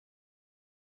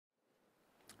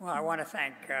Well, I want to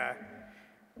thank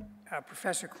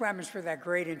Professor Clemens for that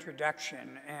great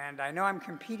introduction. And I know I'm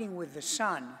competing with the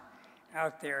sun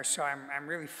out there, so I'm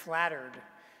really flattered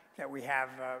that we have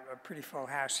a pretty full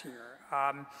house here.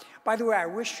 By the way, I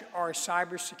wish our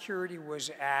cybersecurity was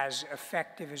as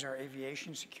effective as our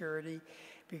aviation security,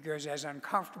 because as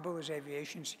uncomfortable as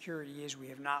aviation security is, we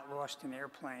have not lost an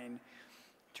airplane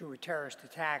to a terrorist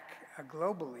attack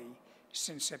globally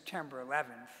since September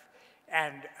 11th.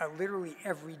 And literally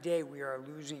every day we are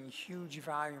losing huge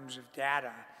volumes of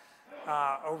data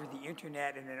over the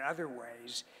internet and in other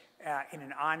ways in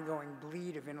an ongoing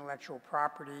bleed of intellectual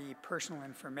property, personal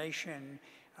information,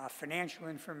 financial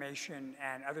information,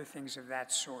 and other things of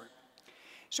that sort.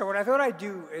 So what I thought I'd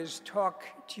do is talk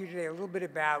to you today a little bit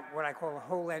about what I call a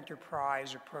whole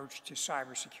enterprise approach to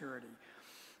cybersecurity.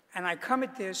 And I come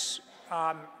at this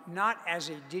not as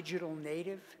a digital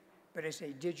native, but as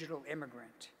a digital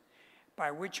immigrant. By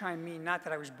which I mean not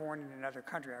that I was born in another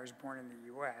country, I was born in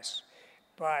the US,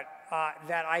 but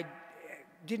that I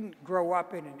didn't grow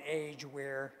up in an age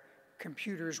where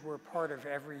computers were part of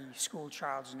every school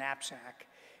child's knapsack.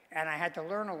 And I had to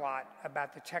learn a lot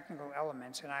about the technical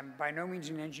elements, and I'm by no means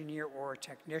an engineer or a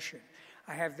technician.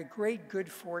 I have the great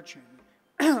good fortune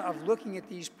of looking at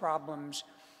these problems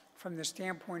from the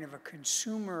standpoint of a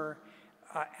consumer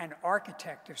and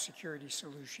architect of security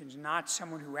solutions, not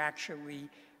someone who actually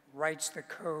writes the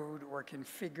code or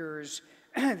configures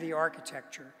the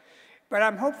architecture. But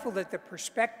I'm hopeful that the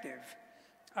perspective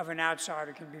of an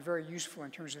outsider can be very useful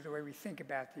in terms of the way we think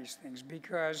about these things,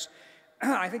 because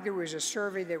I think there was a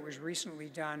survey that was recently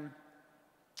done,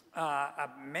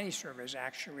 many surveys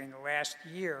actually in the last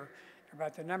year,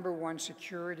 about the #1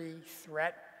 security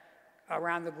threat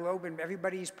around the globe, and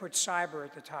everybody's put cyber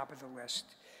at the top of the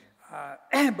list,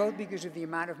 both because of the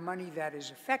amount of money that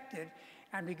is affected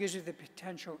and because of the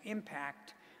potential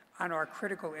impact on our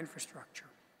critical infrastructure.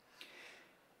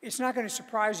 It's not going to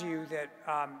surprise you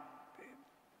that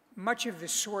much of the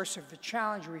source of the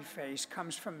challenge we face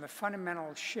comes from the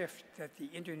fundamental shift that the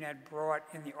internet brought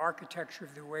in the architecture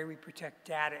of the way we protect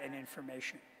data and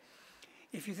information.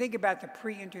 If you think about the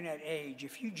pre-internet age,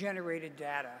 if you generated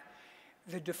data,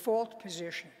 the default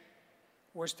position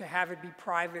was to have it be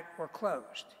private or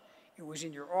closed. It was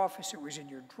in your office, it was in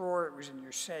your drawer, it was in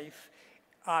your safe.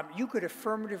 You could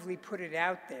affirmatively put it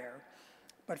out there,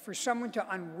 but for someone to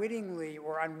unwittingly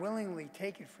or unwillingly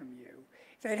take it from you,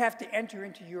 they'd have to enter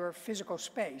into your physical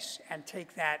space and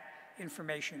take that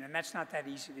information, and that's not that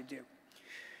easy to do.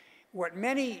 What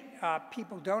many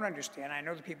people don't understand, I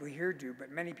know the people here do, but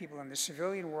many people in the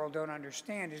civilian world don't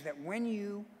understand, is that when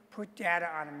you put data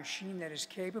on a machine that is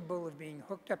capable of being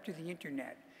hooked up to the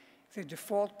internet, the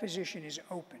default position is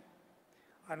open,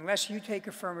 unless you take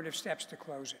affirmative steps to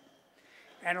close it.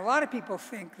 And a lot of people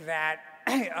think that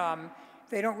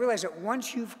they don't realize that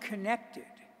once you've connected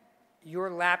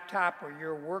your laptop or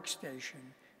your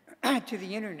workstation to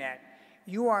the internet,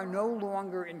 you are no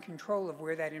longer in control of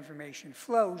where that information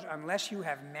flows unless you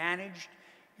have managed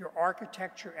your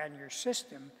architecture and your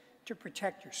system to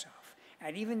protect yourself.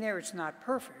 And even there, it's not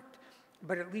perfect,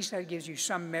 but at least that gives you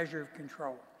some measure of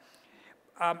control.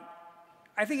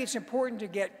 I think it's important to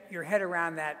get your head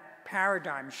around that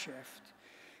paradigm shift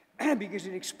because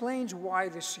it explains why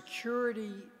the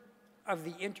security of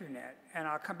the internet, and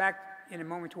I'll come back in a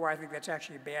moment to why I think that's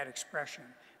actually a bad expression,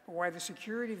 but why the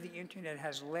security of the internet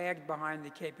has lagged behind the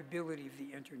capability of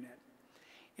the internet.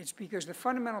 It's because the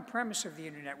fundamental premise of the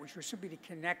internet, which was simply to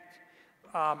connect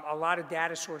a lot of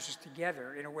data sources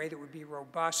together in a way that would be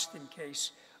robust in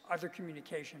case other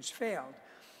communications failed.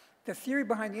 The theory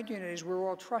behind the internet is we're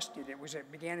all trusted.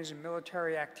 It began as a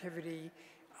military activity,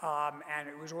 and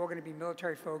it was all going to be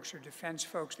military folks or defense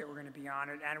folks that were going to be on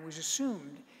it, and it was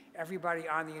assumed everybody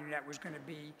on the internet was going to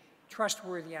be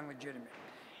trustworthy and legitimate.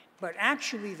 But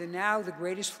actually, now the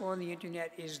greatest flaw in the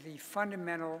internet is the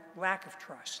fundamental lack of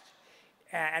trust,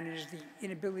 and it is the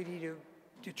inability to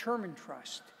determine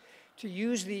trust. To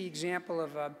use the example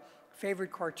of a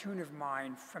favorite cartoon of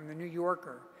mine from the New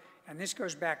Yorker, and this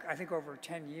goes back, I think, over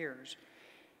 10 years.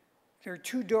 There are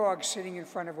two dogs sitting in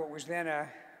front of what was then a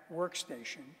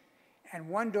workstation, and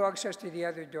one dog says to the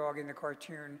other dog in the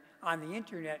cartoon, on the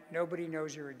internet, nobody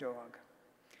knows you're a dog.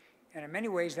 And in many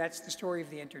ways, that's the story of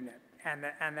the internet, and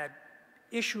that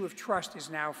issue of trust is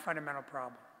now a fundamental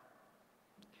problem.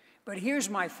 But here's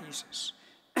my thesis.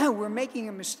 We're making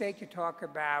a mistake to talk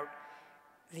about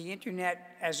the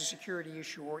internet as a security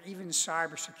issue or even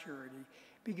cybersecurity,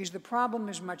 because the problem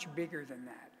is much bigger than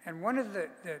that. And one of the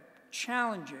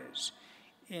challenges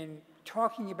in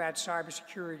talking about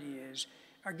cybersecurity is,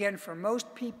 again, for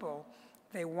most people,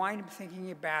 they wind up thinking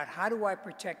about how do I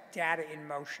protect data in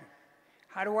motion?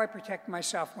 How do I protect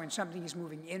myself when something is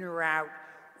moving in or out,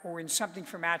 or when something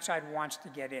from outside wants to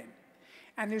get in?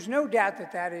 And there's no doubt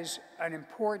that that is an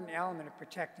important element of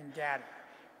protecting data,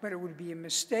 but it would be a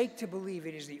mistake to believe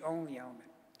it is the only element.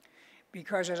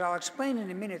 Because as I'll explain in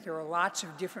a minute, there are lots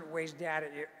of different ways data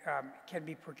can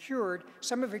be procured,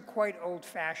 some of it quite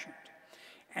old-fashioned.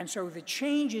 And so the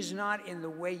change is not in the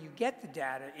way you get the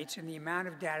data, it's in the amount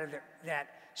of data that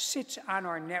sits on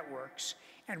our networks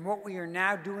and what we are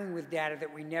now doing with data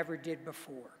that we never did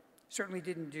before, certainly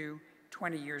didn't do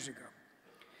 20 years ago.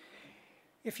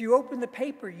 If you open the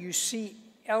paper, you see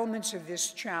elements of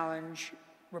this challenge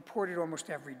reported almost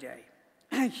every day.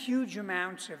 Huge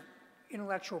amounts of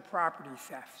intellectual property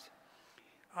theft,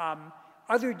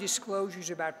 other disclosures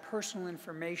about personal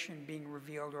information being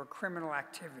revealed or criminal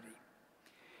activity.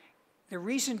 The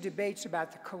recent debates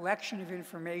about the collection of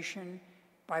information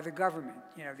by the government,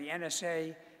 you know, the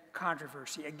NSA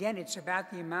controversy. Again, it's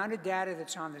about the amount of data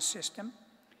that's on the system,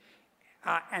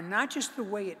 and not just the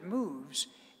way it moves,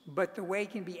 but the way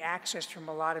it can be accessed from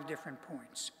a lot of different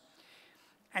points.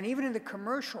 And even in the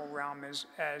commercial realm,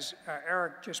 as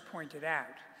Eric just pointed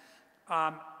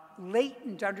out,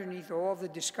 latent underneath all the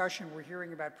discussion we're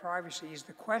hearing about privacy is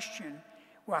the question,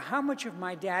 well, how much of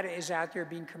my data is out there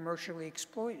being commercially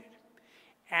exploited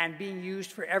and being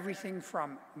used for everything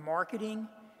from marketing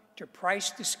to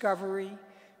price discovery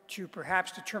to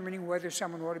perhaps determining whether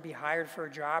someone ought to be hired for a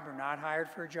job or not hired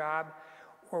for a job,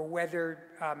 or whether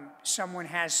someone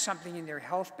has something in their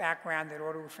health background that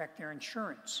ought to affect their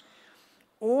insurance.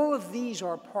 All of these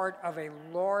are part of a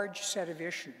large set of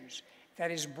issues that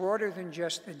is broader than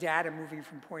just the data moving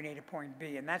from point A to point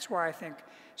B. And that's why I think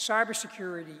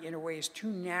cybersecurity, in a way, is too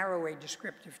narrow a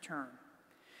descriptive term.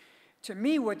 To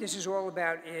me, what this is all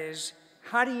about is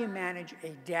how do you manage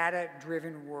a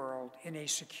data-driven world in a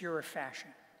secure fashion?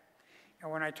 And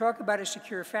when I talk about a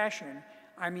secure fashion,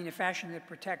 I mean a fashion that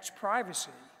protects privacy,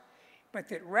 but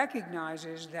that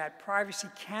recognizes that privacy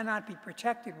cannot be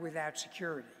protected without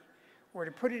security. Or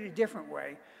to put it a different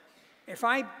way, if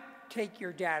I take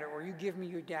your data or you give me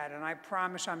your data and I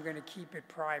promise I'm going to keep it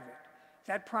private,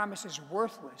 that promise is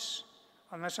worthless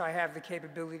unless I have the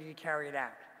capability to carry it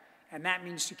out. And that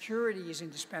means security is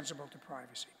indispensable to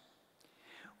privacy.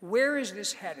 Where is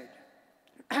this headed?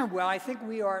 Well, I think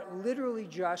we are literally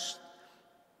just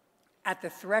at the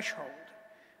threshold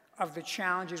of the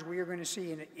challenges we are going to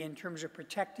see in terms of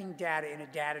protecting data in a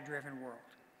data-driven world.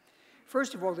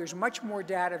 First of all, there's much more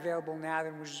data available now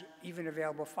than was even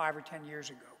available 5 or 10 years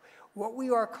ago. What we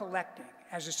are collecting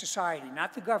as a society,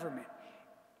 not the government,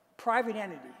 private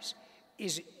entities,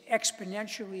 is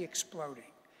exponentially exploding.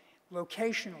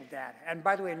 Locational data, and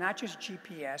by the way, not just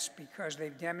GPS, because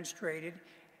they've demonstrated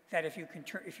that if you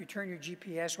turn your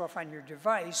GPS off on your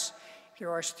device,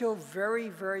 there are still very,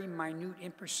 very minute,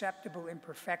 imperceptible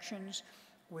imperfections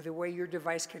with the way your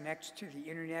device connects to the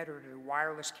internet or to the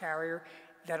wireless carrier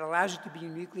that allows it to be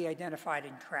uniquely identified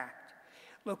and tracked.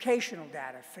 Locational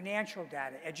data, financial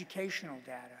data, educational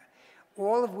data,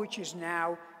 all of which is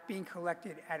now being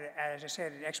collected at, as I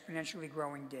said, an exponentially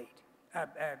growing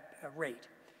rate.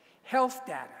 Health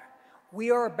data.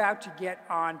 We are about to get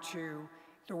onto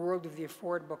the world of the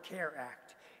Affordable Care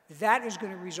Act. That is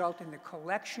going to result in the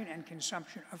collection and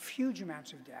consumption of huge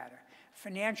amounts of data,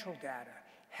 financial data,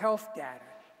 health data,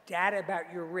 data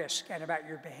about your risk and about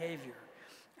your behavior.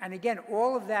 And again,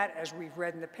 all of that, as we've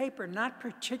read in the paper, not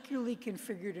particularly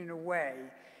configured in a way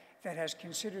that has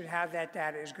considered how that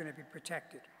data is going to be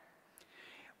protected.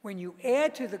 When you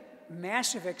add to the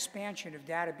massive expansion of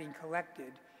data being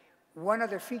collected, one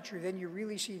other feature, then you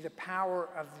really see the power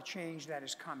of the change that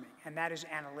is coming, and that is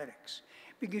analytics.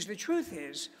 Because the truth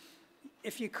is,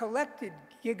 if you collected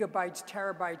gigabytes,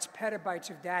 terabytes, petabytes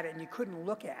of data and you couldn't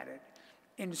look at it,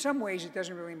 in some ways it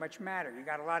doesn't really much matter. You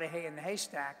got a lot of hay in the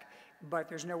haystack, but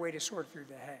there's no way to sort through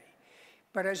the hay.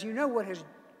 But as you know, what has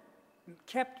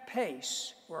kept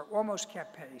pace, or almost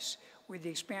kept pace, with the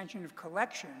expansion of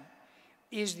collection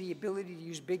is the ability to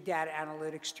use big data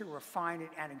analytics to refine it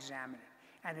and examine it.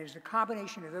 And it is the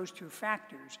combination of those two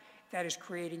factors that is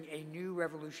creating a new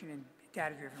revolution in a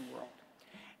data-driven world.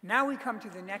 Now we come to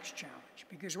the next challenge,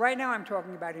 because right now I'm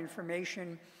talking about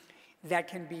information that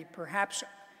can be perhaps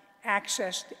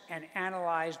accessed and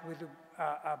analyzed with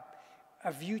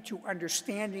a view to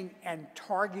understanding and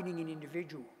targeting an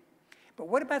individual. But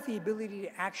what about the ability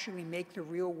to actually make the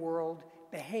real world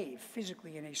behave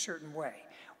physically in a certain way?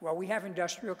 Well, we have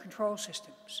industrial control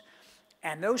systems.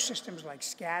 And those systems, like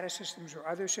SCADA systems or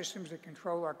other systems that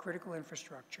control our critical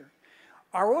infrastructure,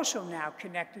 are also now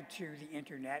connected to the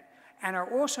internet and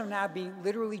are also now being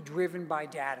literally driven by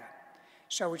data.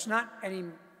 So it's not any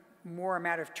more a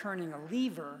matter of turning a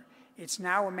lever It's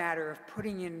now a matter of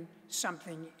putting in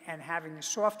something and having the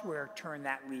software turn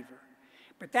that lever.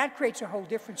 But that creates a whole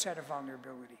different set of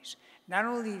vulnerabilities. Not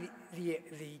only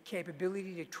the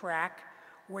capability to track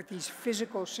what these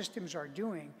physical systems are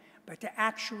doing, but to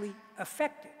actually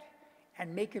affect it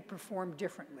and make it perform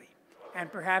differently,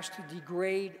 and perhaps to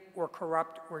degrade or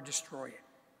corrupt or destroy it.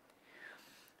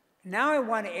 Now I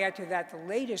want to add to that the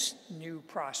latest new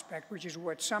prospect, which is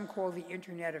what some call the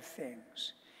Internet of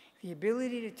Things. The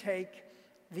ability to take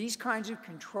these kinds of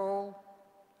control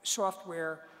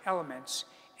software elements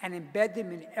and embed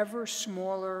them in ever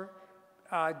smaller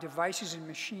devices and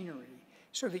machinery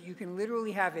so that you can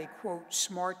literally have a, quote,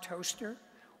 smart toaster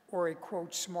or a,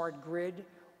 quote, smart grid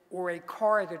or a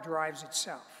car that drives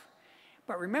itself.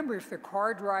 But remember, if the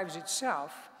car drives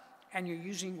itself and you're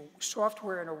using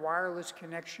software and a wireless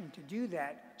connection to do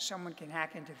that, someone can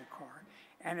hack into the car.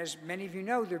 And as many of you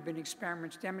know, there have been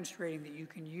experiments demonstrating that you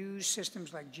can use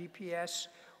systems like GPS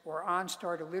or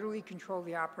OnStar to literally control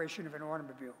the operation of an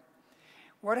automobile.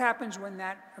 What happens when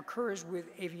that occurs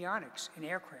with avionics and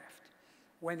aircraft?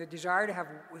 When the desire to have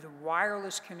with a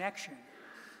wireless connection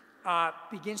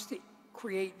begins to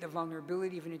create the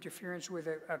vulnerability of an interference with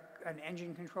an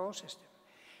engine control system.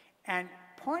 And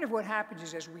part of what happens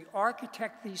is as we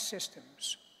architect these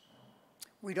systems,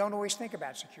 we don't always think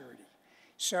about security.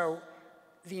 So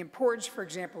the importance, for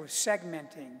example, of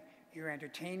segmenting your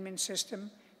entertainment system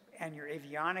and your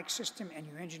avionics system and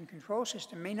your engine control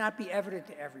system may not be evident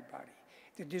to everybody.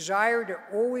 The desire to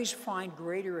always find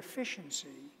greater efficiency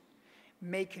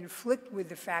may conflict with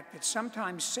the fact that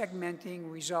sometimes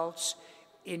segmenting results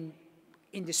in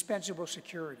indispensable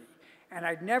security. And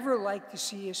I'd never like to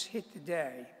see us hit the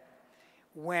day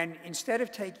when instead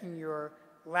of taking your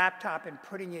laptop and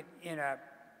putting it in a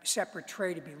separate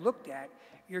tray to be looked at,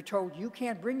 you're told you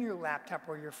can't bring your laptop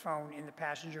or your phone in the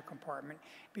passenger compartment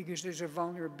because there's a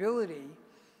vulnerability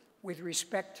with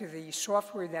respect to the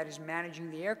software that is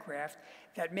managing the aircraft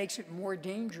that makes it more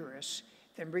dangerous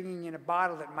than bringing in a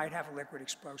bottle that might have a liquid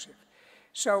explosive.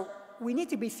 So we need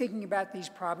to be thinking about these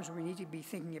problems. We need to be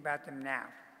thinking about them now.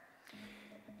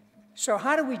 So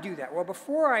how do we do that? Well,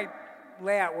 before I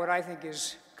lay out what I think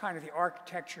is kind of the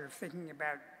architecture of thinking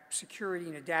about security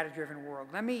in a data-driven world,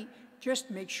 let me just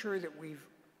make sure that we've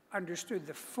understood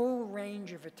the full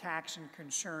range of attacks and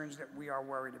concerns that we are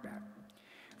worried about.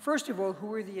 First of all,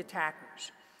 who are the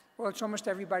attackers? Well, it's almost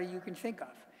everybody you can think of.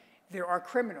 There are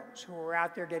criminals who are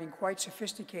out there getting quite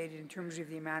sophisticated in terms of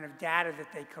the amount of data that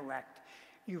they collect.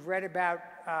 You've read about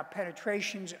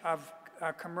penetrations of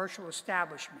commercial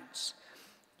establishments.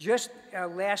 Just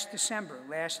last December,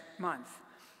 last month,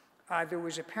 there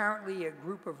was apparently a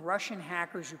group of Russian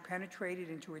hackers who penetrated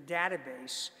into a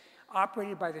database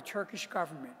operated by the Turkish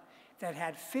government that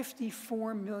had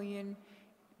 54 million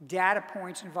data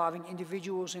points involving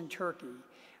individuals in Turkey.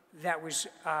 That was,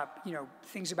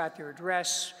 things about their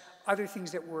address, other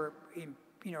things that were,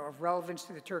 of relevance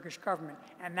to the Turkish government,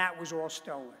 and that was all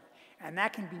stolen. And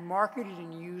that can be marketed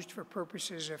and used for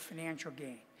purposes of financial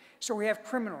gain. So we have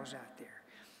criminals out there.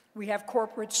 We have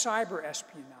corporate cyber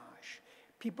espionage,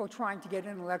 people trying to get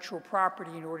intellectual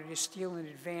property in order to steal in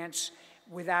advance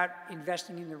without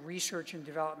investing in the research and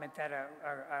development that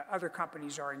other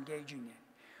companies are engaging in.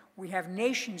 We have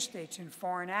nation states and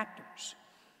foreign actors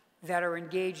that are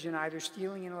engaged in either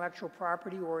stealing intellectual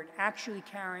property or in actually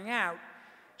carrying out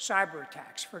cyber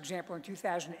attacks. For example, in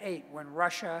 2008, when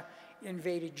Russia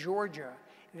invaded Georgia,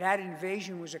 that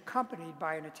invasion was accompanied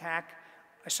by an attack,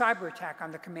 a cyber attack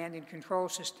on the command and control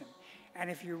system. And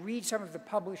if you read some of the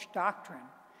published doctrine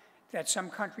that some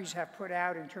countries have put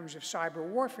out in terms of cyber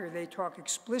warfare, they talk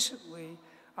explicitly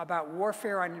about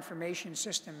warfare on information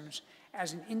systems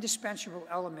as an indispensable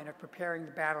element of preparing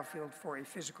the battlefield for a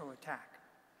physical attack.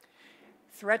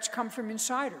 Threats come from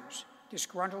insiders,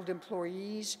 disgruntled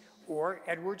employees, or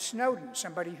Edward Snowden,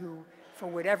 somebody who, for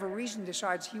whatever reason,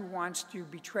 decides he wants to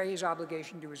betray his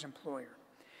obligation to his employer.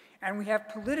 And we have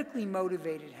politically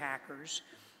motivated hackers,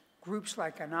 groups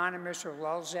like Anonymous or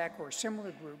Lulzec or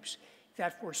similar groups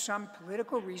that for some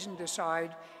political reason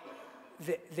decide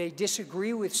that they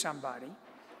disagree with somebody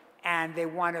and they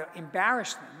want to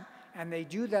embarrass them, and they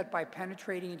do that by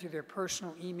penetrating into their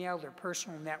personal email, their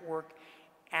personal network,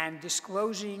 and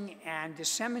disclosing and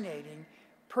disseminating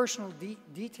personal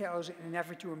details in an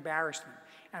effort to embarrass them.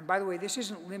 And by the way, this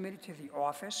isn't limited to the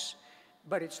office,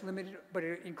 but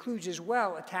it includes as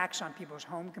well attacks on people's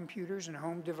home computers and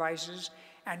home devices,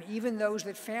 and even those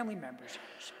that family members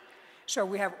use. So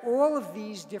we have all of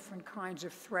these different kinds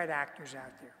of threat actors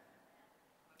out there.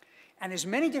 And as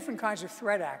many different kinds of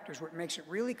threat actors, what makes it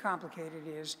really complicated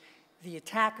is the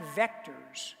attack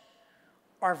vectors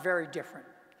are very different.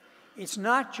 It's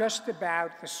not just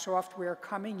about the software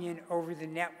coming in over the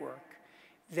network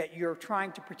that you're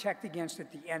trying to protect against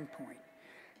at the endpoint.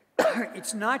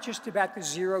 It's not just about the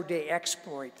zero-day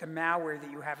exploit, the malware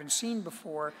that you haven't seen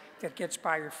before that gets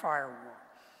by your firewall.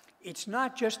 It's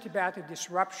not just about the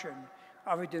disruption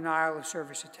of a denial of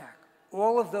service attack.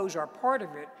 All of those are part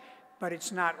of it, but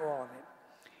it's not all of it.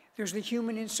 There's the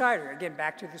human insider, again,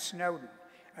 back to the Snowden.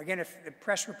 Again, if the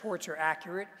press reports are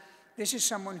accurate, this is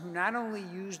someone who not only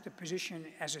used the position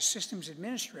as a systems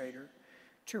administrator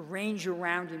to range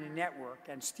around in a network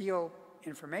and steal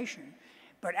information,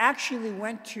 but actually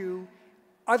went to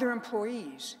other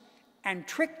employees and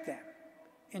tricked them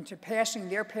into passing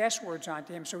their passwords on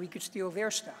to him so he could steal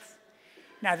their stuff.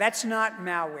 Now, that's not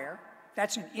malware.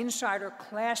 That's an insider,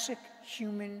 classic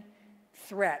human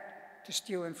threat to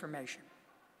steal information.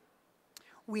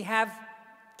 We have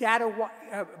data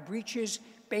breaches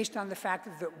based on the fact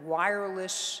of the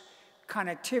wireless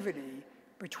connectivity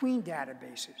between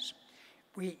databases.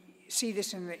 We see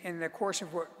this in the course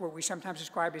of what we sometimes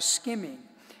describe as skimming,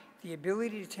 the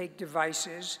ability to take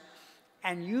devices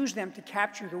and use them to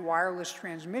capture the wireless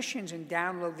transmissions and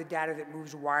download the data that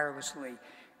moves wirelessly.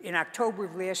 In October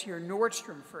of last year,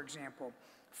 Nordstrom, for example,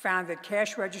 found that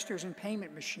cash registers and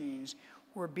payment machines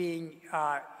were being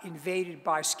invaded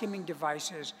by skimming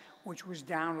devices, which was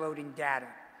downloading data.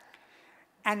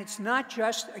 And it's not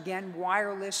just, again,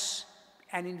 wireless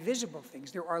and invisible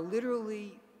things. There are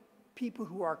literally people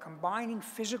who are combining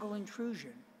physical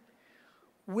intrusion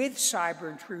with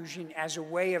cyber intrusion as a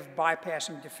way of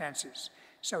bypassing defenses.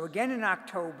 So again, in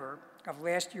October of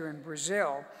last year in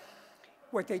Brazil,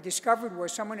 what they discovered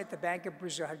was someone at the Bank of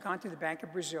Brazil had gone to the Bank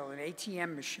of Brazil, an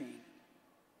ATM machine,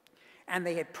 and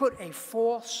they had put a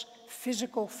false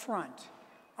physical front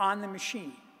on the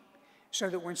machine so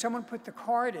that when someone put the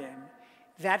card in,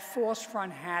 that false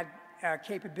front had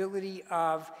capability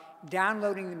of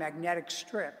downloading the magnetic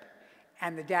strip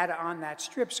and the data on that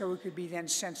strip so it could be then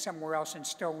sent somewhere else and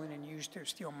stolen and used to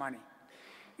steal money.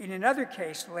 In another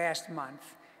case last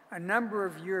month, a number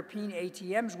of European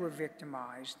ATMs were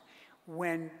victimized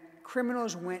when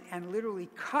criminals went and literally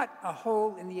cut a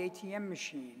hole in the ATM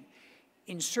machine,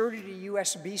 inserted a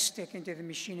USB stick into the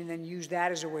machine, and then used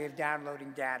that as a way of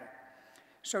downloading data.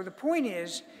 So the point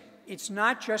is, it's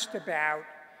not just about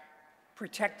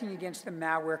protecting against the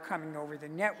malware coming over the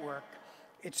network.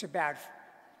 It's about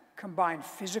combined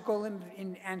physical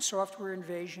and software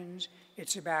invasions.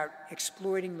 It's about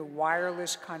exploiting the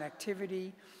wireless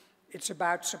connectivity. It's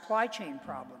about supply chain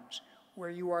problems, where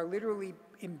you are literally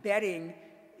embedding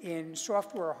in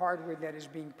software or hardware that is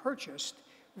being purchased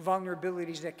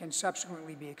vulnerabilities that can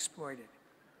subsequently be exploited.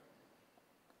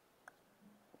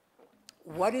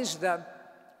 What is the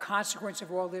consequence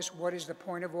of all this? What is the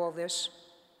point of all this?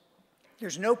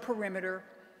 There's no perimeter.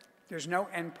 There's no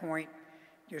endpoint.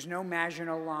 There's no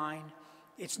Maginot Line.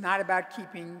 It's not about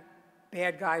keeping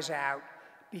bad guys out,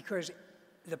 because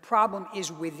the problem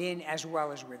is within as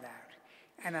well as without.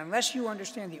 And unless you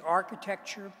understand the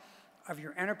architecture of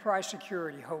your enterprise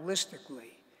security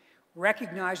holistically,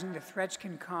 recognizing the threats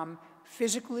can come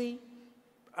physically,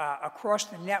 across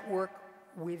the network,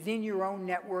 within your own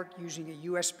network using a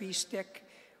USB stick,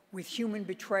 with human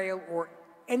betrayal, or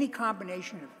any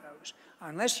combination of those,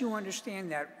 unless you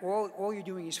understand that, all you're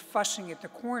doing is fussing at the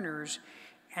corners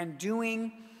and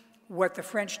doing what the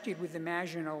French did with the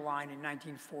Maginot Line in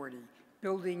 1940,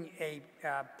 building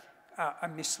a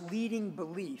misleading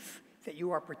belief that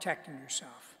you are protecting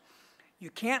yourself. You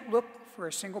can't look for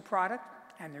a single product,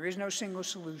 and there is no single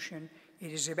solution.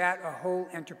 It is about a whole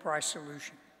enterprise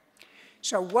solution.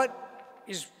 So what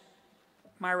is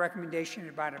my recommendation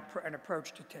about an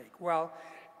approach to take? Well,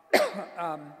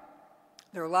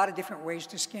 there are a lot of different ways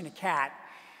to skin a cat,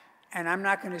 and I'm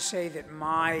not going to say that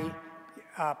my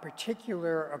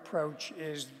particular approach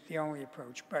is the only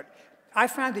approach, but I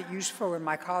found it useful, and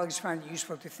my colleagues found it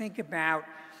useful, to think about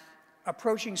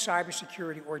approaching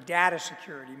cybersecurity, or data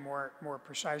security more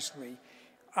precisely,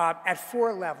 at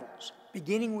 4 levels,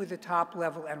 beginning with the top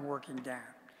level and working down.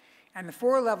 And the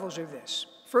 4 levels are this.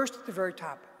 First, at the very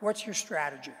top, what's your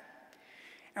strategy?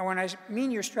 And when I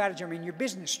mean your strategy, I mean your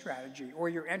business strategy or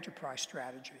your enterprise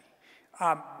strategy.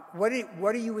 What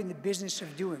are you in the business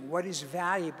of doing? What is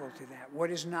valuable to that?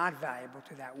 What is not valuable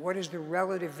to that? What is the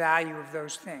relative value of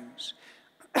those things?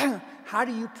 How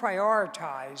do you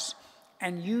prioritize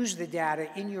and use the data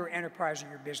in your enterprise or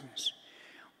your business?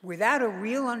 Without a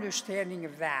real understanding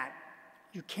of that,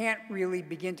 you can't really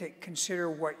begin to consider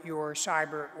what your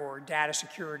cyber or data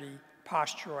security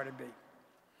posture ought to be.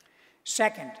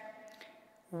 Second,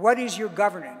 what is your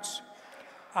governance?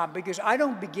 because I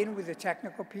don't begin with the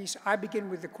technical piece. I begin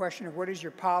with the question of what is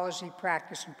your policy,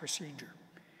 practice, and procedure.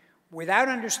 Without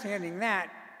understanding that,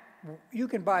 you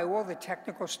can buy all the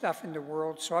technical stuff in the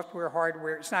world, software,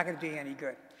 hardware, it's not going to do you any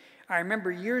good. I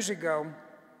remember years ago,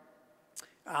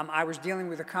 I was dealing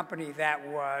with a company that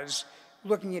was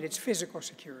looking at its physical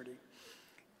security.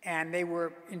 And they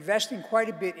were investing quite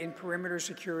a bit in perimeter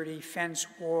security, fence,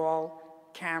 wall,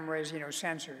 cameras,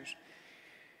 sensors.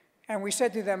 And we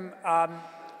said to them,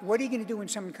 what are you going to do when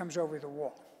someone comes over the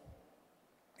wall?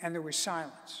 And there was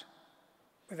silence.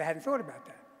 But they hadn't thought about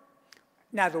that.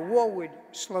 Now, the wall would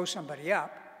slow somebody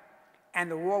up, and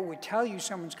the wall would tell you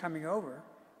someone's coming over,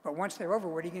 but once they're over,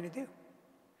 what are you going to do?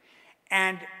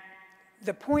 And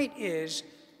the point is,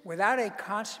 without a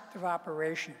concept of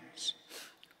operations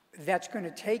that's going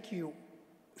to take you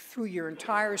through your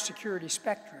entire security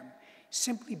spectrum,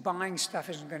 simply buying stuff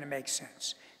isn't going to make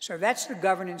sense. So that's the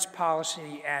governance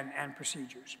policy and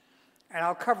procedures. And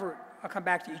I'll come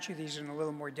back to each of these in a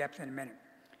little more depth in a minute.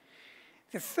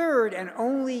 The third, and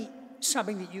only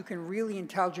something that you can really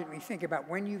intelligently think about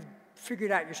when you've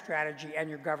figured out your strategy and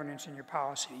your governance and your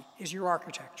policy, is your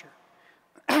architecture.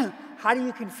 How do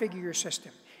you configure your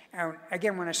system? And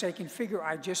again, when I say configure,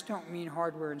 I just don't mean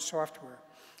hardware and software.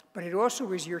 But it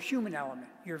also is your human element,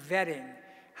 your vetting.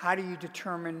 How do you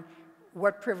determine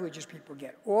what privileges people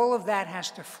get? All of that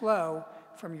has to flow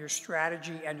from your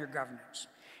strategy and your governance.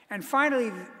 And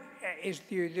finally,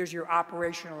 there's your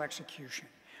operational execution.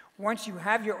 Once you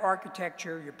have your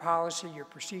architecture, your policy, your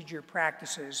procedure, your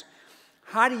practices,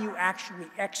 how do you actually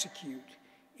execute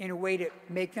in a way to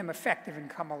make them effective and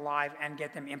come alive and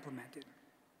get them implemented?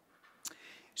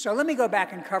 So let me go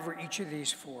back and cover each of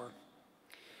these four.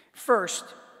 First,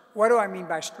 what do I mean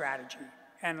by strategy?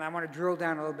 And I want to drill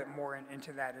down a little bit more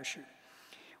into that issue.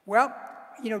 Well,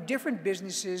 different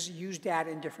businesses use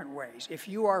data in different ways. If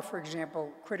you are, for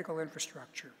example, critical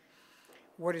infrastructure,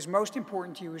 what is most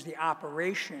important to you is the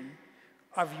operation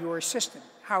of your system,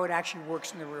 how it actually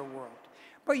works in the real world.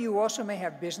 But you also may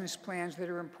have business plans that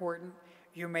are important.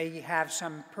 You may have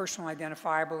some personal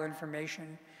identifiable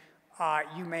information.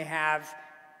 You may have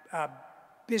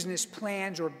business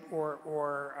plans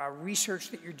or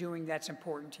research that you're doing that's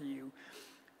important to you.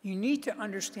 You need to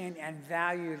understand and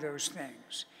value those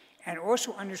things, and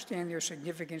also understand their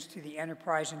significance to the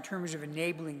enterprise in terms of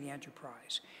enabling the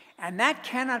enterprise. And that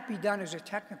cannot be done as a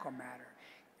technical matter.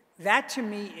 That, to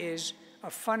me, is a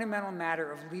fundamental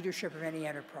matter of leadership of any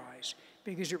enterprise,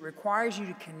 because it requires you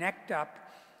to connect up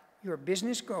your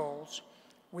business goals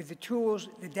with the tools,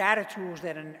 the data tools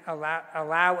that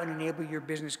allow and enable your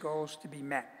business goals to be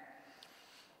met.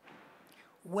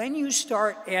 When you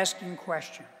start asking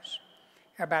questions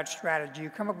about strategy, you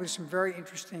come up with some very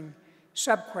interesting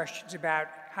sub-questions about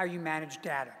how you manage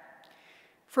data.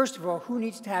 First of all, who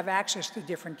needs to have access to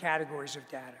different categories of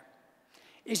data?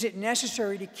 Is it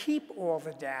necessary to keep all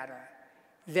the data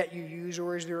that you use,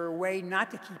 or is there a way not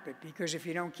to keep it? Because if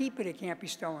you don't keep it, it can't be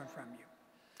stolen from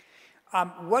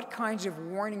you. What kinds of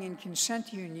warning and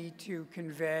consent do you need to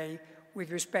convey with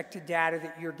respect to data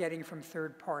that you're getting from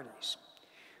third parties?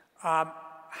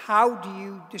 How do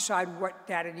you decide what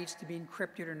data needs to be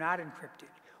encrypted or not encrypted?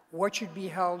 What should be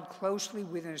held closely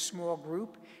within a small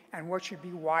group, and what should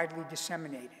be widely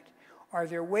disseminated? Are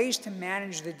there ways to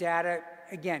manage the data,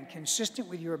 again, consistent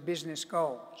with your business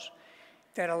goals,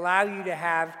 that allow you to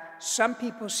have some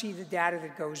people see the data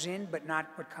that goes in but not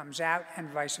what comes out, and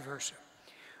vice versa?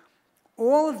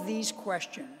 All of these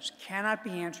questions cannot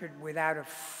be answered without a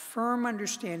firm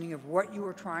understanding of what you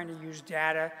are trying to use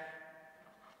data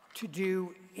to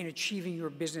do in achieving your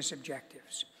business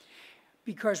objectives.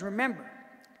 Because remember,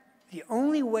 the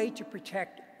only way to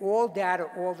protect all data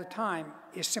all the time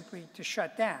is simply to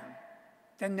shut down.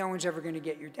 Then no one's ever going to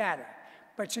get your data.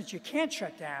 But since you can't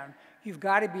shut down, you've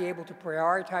got to be able to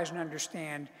prioritize and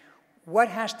understand what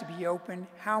has to be open,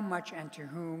 how much and to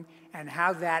whom, and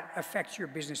how that affects your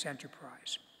business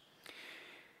enterprise.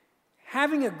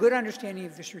 Having a good understanding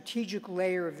of the strategic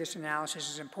layer of this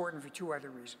analysis is important for two other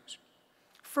reasons.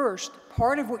 First,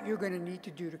 part of what you're going to need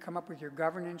to do to come up with your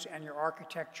governance and your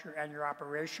architecture and your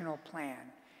operational plan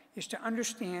is to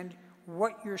understand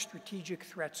what your strategic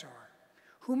threats are.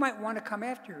 Who might want to come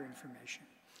after your information?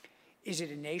 Is it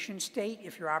a nation state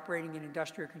if you're operating an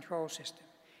industrial control system?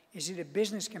 Is it a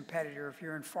business competitor if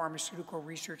you're in pharmaceutical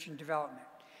research and development?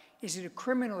 Is it a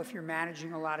criminal if you're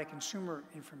managing a lot of consumer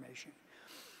information?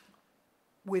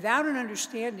 Without an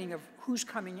understanding of who's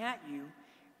coming at you,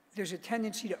 there's a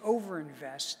tendency to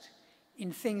overinvest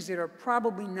in things that are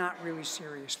probably not really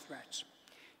serious threats.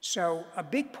 So a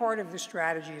big part of the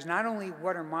strategy is not only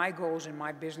what are my goals in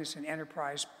my business and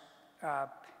enterprise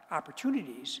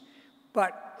opportunities,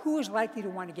 but who is likely to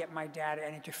want to get my data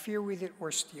and interfere with it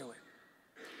or steal it?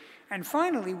 And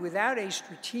finally, without a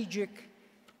strategic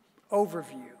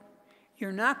overview,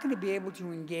 you're not going to be able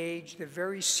to engage the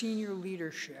very senior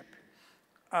leadership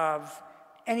of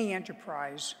any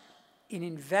enterprise in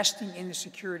investing in the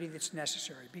security that's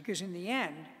necessary. Because in the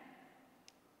end,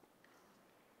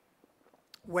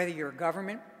 whether you're a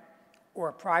government or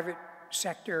a private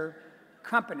sector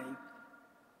company,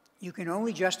 you can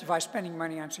only justify spending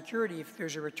money on security if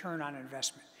there's a return on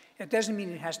investment. That doesn't mean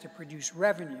it has to produce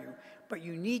revenue, but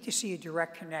you need to see a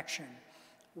direct connection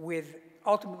with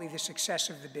ultimately the success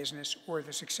of the business or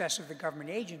the success of the government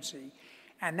agency,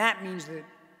 and that means that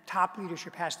top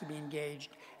leadership has to be engaged,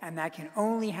 and that can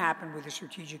only happen with a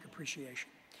strategic appreciation.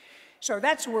 So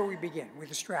that's where we begin,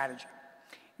 with a strategy.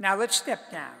 Now let's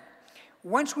step down.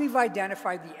 Once we've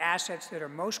identified the assets that are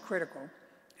most critical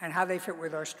and how they fit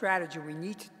with our strategy, we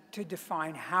need to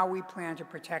define how we plan to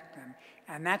protect them,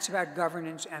 and that's about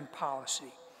governance and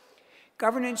policy.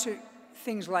 Governance are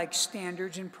things like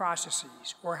standards and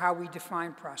processes, or how we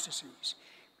define processes.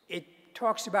 It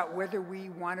talks about whether we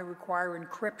want to require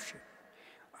encryption,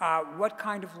 what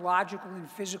kind of logical and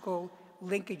physical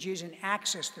linkages and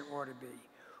access there ought to be,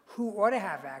 who ought to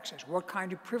have access, what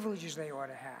kind of privileges they ought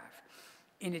to have.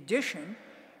 In addition,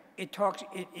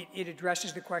 it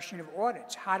addresses the question of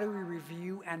audits. How do we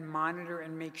review and monitor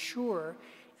and make sure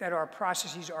that our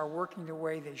processes are working the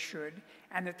way they should,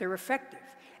 and that they're effective,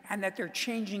 and that they're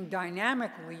changing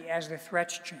dynamically as the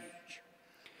threats change?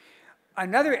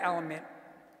 Another element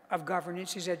of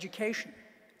governance is education,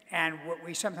 and what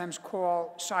we sometimes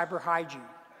call cyber hygiene.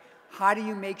 How do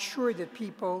you make sure that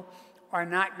people are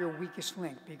not your weakest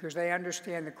link because they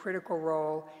understand the critical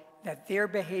role that their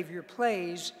behavior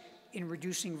plays in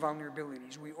reducing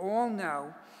vulnerabilities? We all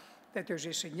know that there's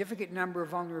a significant number of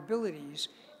vulnerabilities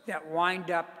that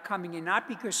wind up coming in, not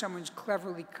because someone's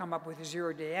cleverly come up with a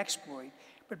zero-day exploit,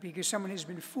 but because someone has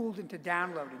been fooled into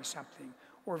downloading something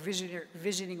or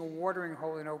visiting a watering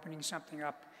hole and opening something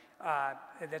up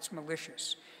that's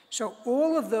malicious. So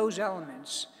all of those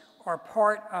elements are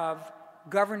part of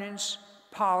governance,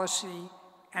 policy,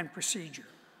 and procedure.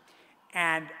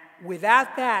 And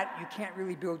without that, you can't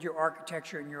really build your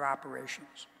architecture and your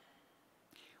operations.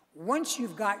 Once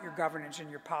you've got your governance and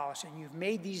your policy, and you've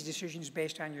made these decisions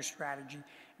based on your strategy,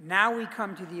 now we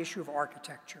come to the issue of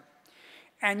architecture.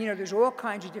 And there's all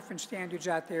kinds of different standards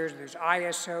out there. There's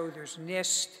ISO, there's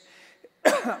NIST.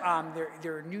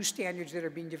 There are new standards that are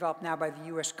being developed now by the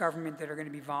US government that are going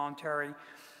to be voluntary.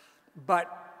 But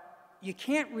you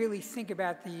can't really think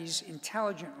about these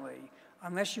intelligently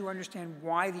unless you understand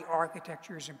why the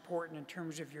architecture is important in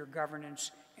terms of your governance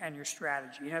and your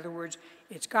strategy. In other words,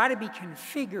 it's got to be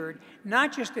configured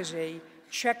not just as a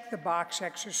check-the-box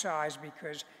exercise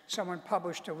because someone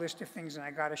published a list of things and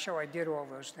I got to show I did all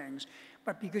those things,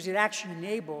 but because it actually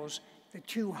enables the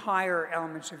two higher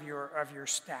elements of your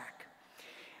stack.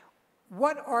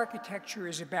 What architecture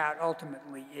is about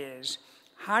ultimately is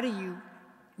how do you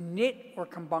knit or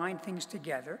combine things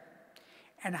together,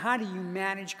 and how do you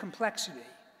manage complexity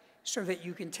so that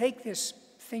you can take this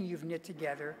thing you've knit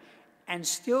together and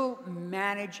still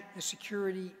manage the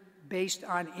security based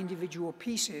on individual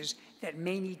pieces that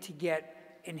may need to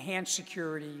get enhanced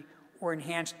security or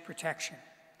enhanced protection.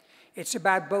 It's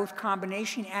about both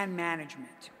combination and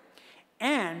management.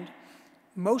 And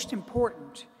most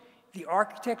important, the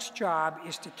architect's job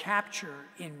is to capture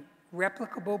in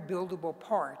replicable, buildable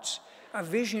parts a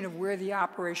vision of where the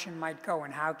operation might go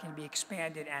and how it can be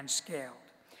expanded and scaled.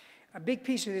 A big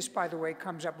piece of this, by the way,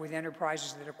 comes up with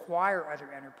enterprises that acquire other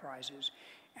enterprises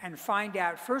and find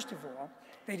out, first of all,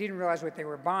 they didn't realize what they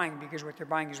were buying because what they're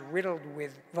buying is riddled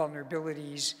with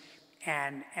vulnerabilities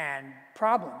and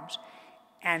problems.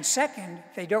 And second,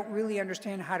 they don't really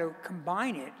understand how to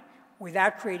combine it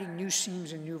without creating new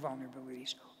seams and new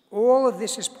vulnerabilities. All of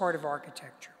this is part of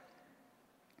architecture.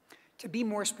 To be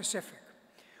more specific,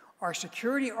 our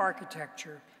security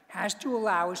architecture has to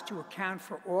allow us to account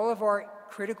for all of our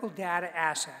critical data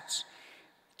assets,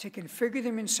 to configure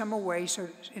them in some way,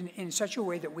 in such a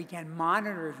way that we can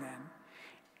monitor them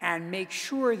and make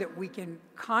sure that we can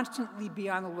constantly be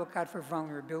on the lookout for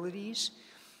vulnerabilities,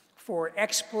 for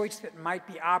exploits that might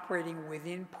be operating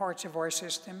within parts of our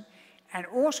system, and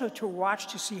also to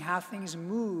watch to see how things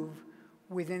move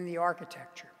within the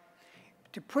architecture.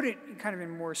 To put it kind of in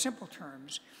more simple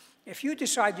terms, if you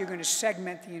decide you're going to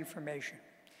segment the information,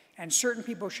 and certain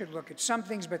people should look at some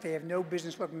things, but they have no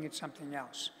business looking at something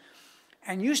else,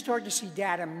 and you start to see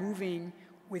data moving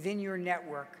within your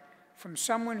network from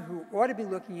someone who ought to be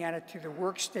looking at it to the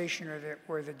workstation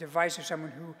or the device of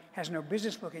someone who has no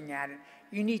business looking at it,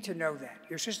 you need to know that.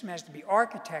 Your system has to be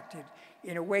architected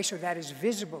in a way so that is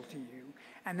visible to you.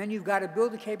 And then you've got to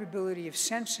build a capability of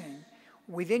sensing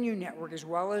within your network as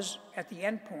well as at the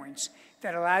endpoints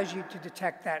that allows you to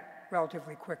detect that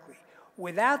relatively quickly.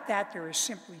 Without that, there is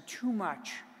simply too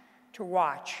much to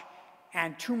watch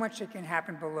and too much that can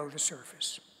happen below the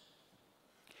surface.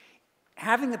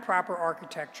 Having the proper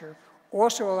architecture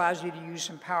also allows you to use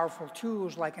some powerful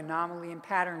tools like anomaly and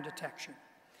pattern detection.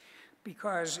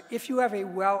 Because if you have a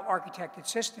well-architected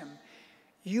system,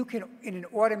 you can, in an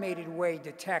automated way,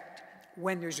 detect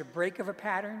when there's a break of a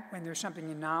pattern, when there's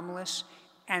something anomalous,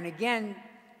 and again,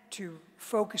 to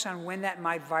focus on when that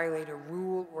might violate a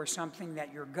rule or something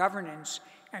that your governance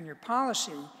and your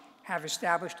policy have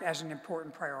established as an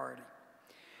important priority.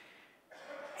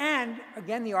 And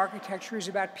again, the architecture is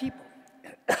about people.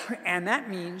 And that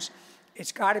means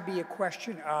it's got to be a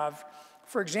question of,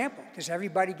 for example, does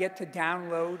everybody get to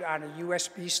download on a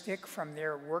USB stick from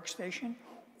their workstation,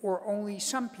 or only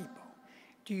some people?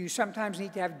 Do you sometimes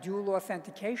need to have dual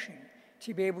authentication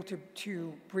to be able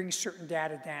to bring certain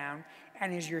data down?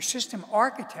 And is your system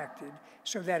architected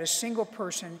so that a single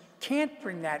person can't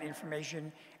bring that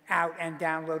information out and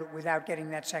download it without getting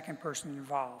that second person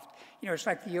involved? You know, it's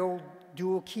like the old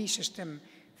dual key system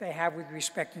they have with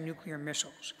respect to nuclear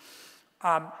missiles.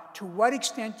 To what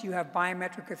extent do you have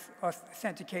biometric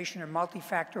authentication or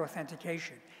multi-factor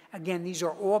authentication? Again, these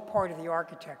are all part of the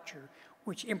architecture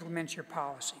which implements your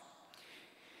policy.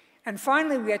 And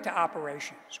finally, we get to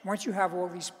operations. Once you have all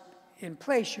these in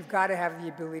place, you've got to have the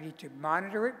ability to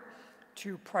monitor it,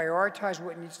 to prioritize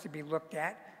what needs to be looked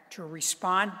at, to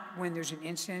respond when there's an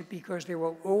incident, because there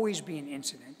will always be an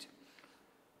incident,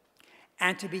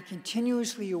 and to be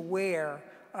continuously aware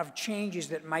of changes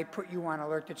that might put you on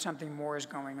alert that something more is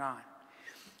going on.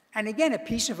 And again, a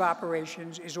piece of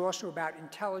operations is also about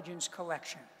intelligence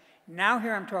collection. Now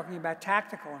here I'm talking about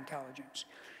tactical intelligence,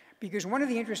 because one of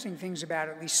the interesting things about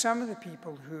at least some of the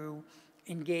people who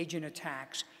engage in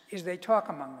attacks is they talk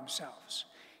among themselves.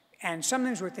 And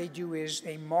sometimes what they do is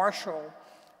they marshal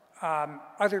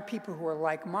other people who are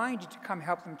like-minded to come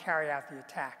help them carry out the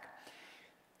attack.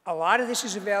 A lot of this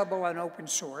is available on open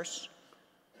source.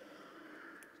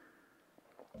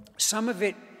 Some of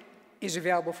it is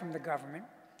available from the government.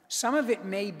 Some of it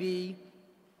may be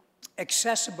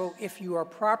accessible if you are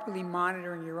properly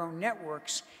monitoring your own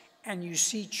networks and you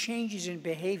see changes in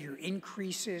behavior,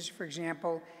 increases, for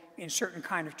example, in certain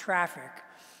kind of traffic,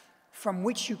 from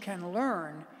which you can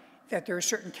learn that there are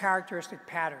certain characteristic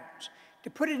patterns. To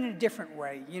put it in a different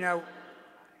way, you know,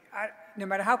 no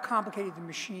matter how complicated the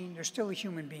machine, there's still a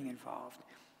human being involved.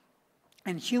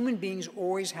 And human beings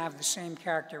always have the same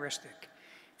characteristic.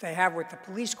 They have what the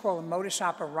police call a modus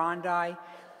operandi,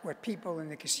 what people in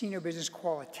the casino business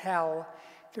call a tell.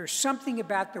 There's something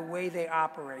about the way they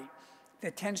operate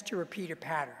that tends to repeat a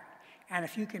pattern. And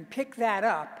if you can pick that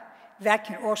up, that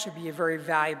can also be a very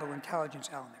valuable intelligence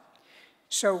element.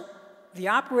 So the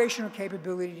operational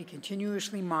capability to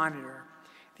continuously monitor,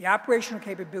 the operational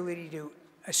capability to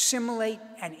assimilate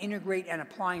and integrate and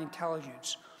apply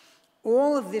intelligence,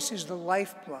 all of this is the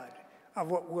lifeblood of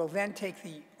what will then take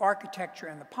the architecture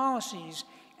and the policies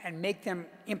and make them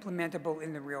implementable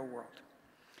in the real world.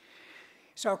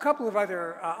 So a couple of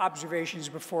other observations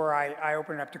before I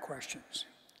open it up to questions.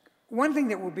 One thing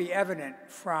that will be evident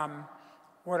from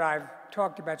what I've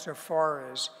talked about so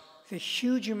far is the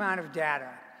huge amount of data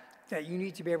that you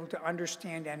need to be able to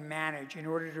understand and manage in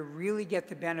order to really get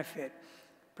the benefit,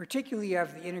 particularly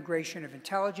of the integration of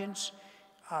intelligence,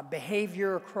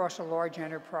 behavior across a large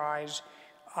enterprise,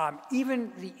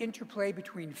 even the interplay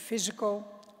between physical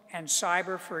and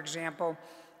cyber. For example,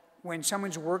 when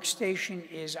someone's workstation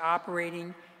is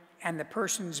operating and the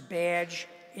person's badge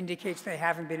indicates they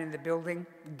haven't been in the building,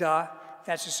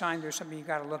 that's a sign there's something you've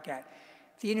got to look at.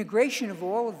 The integration of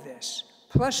all of this,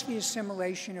 plus the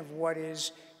assimilation of what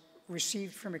is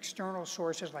received from external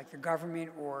sources like the government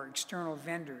or external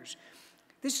vendors,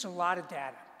 this is a lot of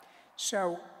data.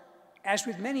 So, as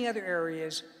with many other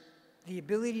areas, the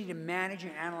ability to manage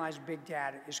and analyze big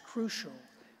data is crucial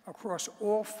across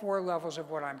all four levels of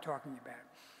what I'm talking about.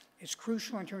 It's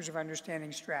crucial in terms of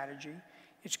understanding strategy.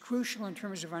 It's crucial in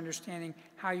terms of understanding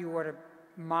how you ought to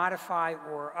modify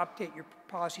or update your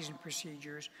policies and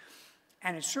procedures.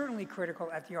 And it's certainly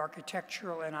critical at the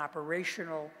architectural and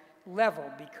operational level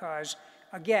because,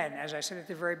 again, as I said at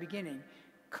the very beginning,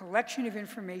 collection of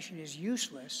information is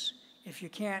useless if you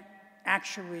can't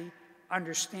actually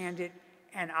understand it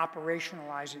and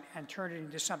operationalize it and turn it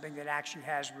into something that actually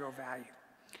has real value.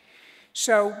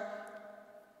 So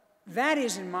That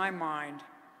is, in my mind,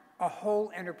 a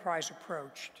whole enterprise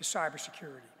approach to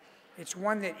cybersecurity. It's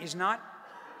one that is not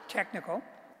technical,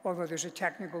 although there's a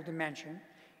technical dimension.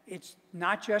 It's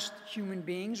not just human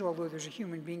beings, although there's a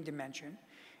human being dimension.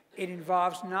 It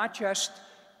involves not just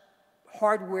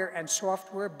hardware and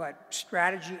software, but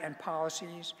strategy and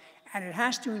policies, and it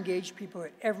has to engage people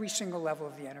at every single level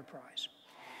of the enterprise.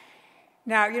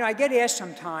 Now, I get asked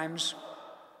sometimes,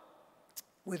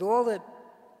 with all the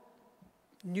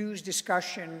news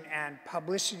discussion and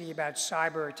publicity about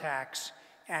cyber attacks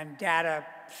and data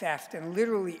theft, and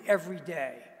literally every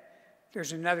day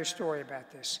there's another story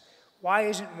about this, why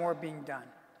isn't more being done?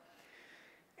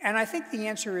 And I think the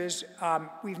answer is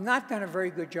we've not done a very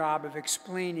good job of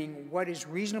explaining what is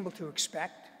reasonable to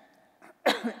expect,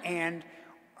 and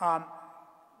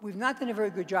we've not done a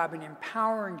very good job in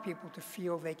empowering people to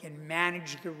feel they can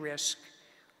manage the risk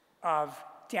of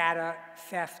data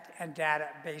theft and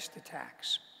data-based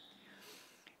attacks.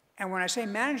 And when I say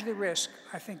manage the risk,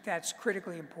 I think that's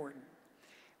critically important,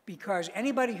 because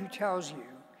anybody who tells you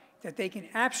that they can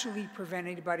absolutely prevent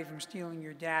anybody from stealing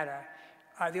your data,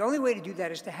 the only way to do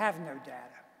that is to have no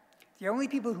data. The only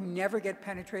people who never get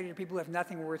penetrated are people who have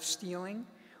nothing worth stealing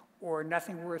or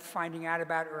nothing worth finding out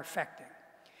about or affecting.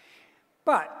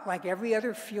 But like every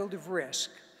other field of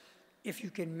risk, if you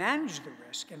can manage the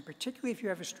risk, and particularly if you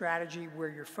have a strategy where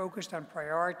you're focused on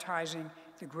prioritizing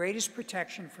the greatest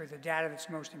protection for the data that's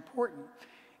most important,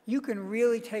 you can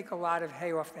really take a lot of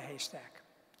hay off the haystack.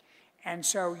 And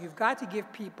so you've got to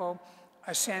give people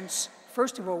a sense,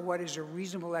 first of all, what is a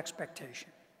reasonable expectation.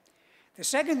 The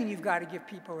second thing you've got to give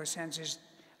people a sense is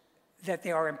that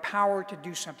they are empowered to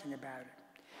do something about it.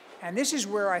 And this is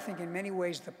where I think in many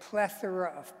ways the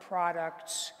plethora of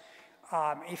products,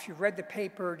 if you've read the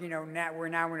paper, we're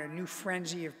now in a new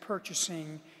frenzy of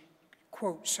purchasing,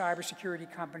 quote,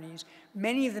 cybersecurity companies.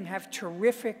 Many of them have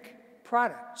terrific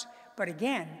products. But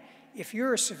again, if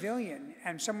you're a civilian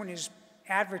and someone is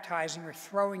advertising or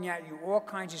throwing at you all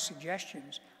kinds of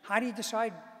suggestions, how do you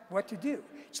decide what to do?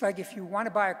 It's like if you want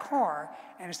to buy a car,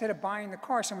 and instead of buying the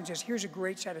car, someone says, here's a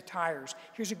great set of tires,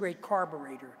 here's a great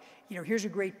carburetor, here's a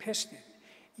great piston.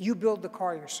 You build the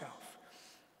car yourself.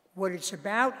 What it's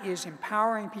about is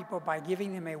empowering people by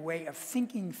giving them a way of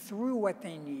thinking through what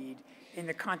they need in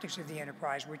the context of the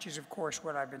enterprise, which is, of course,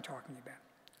 what I've been talking about.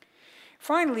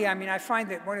 Finally, I find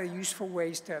that one of the useful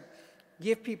ways to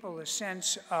give people a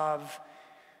sense of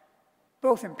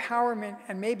both empowerment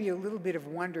and maybe a little bit of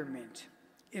wonderment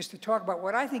is to talk about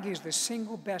what I think is the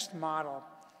single best model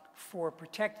for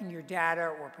protecting your data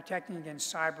or protecting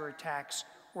against cyber attacks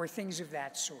or things of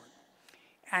that sort.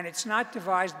 And it's not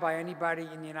devised by anybody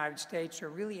in the United States or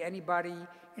really anybody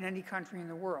in any country in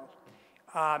the world.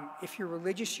 If you're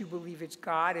religious, you believe it's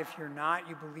God. If you're not,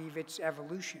 you believe it's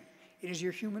evolution. It is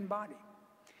your human body.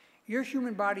 Your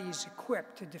human body is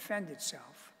equipped to defend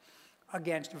itself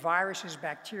against viruses,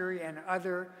 bacteria, and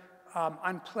other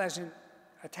unpleasant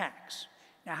attacks.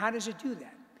 Now, how does it do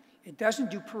that? It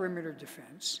doesn't do perimeter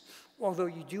defense, although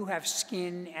you do have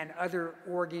skin and other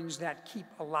organs that keep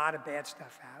a lot of bad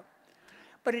stuff out.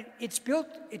 But it's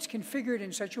configured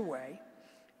in such a way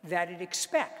that it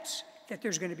expects that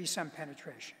there's going to be some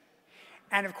penetration.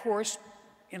 And of course,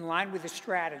 in line with the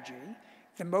strategy,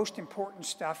 the most important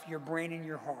stuff, your brain and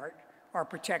your heart, are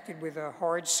protected with a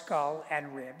hard skull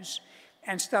and ribs,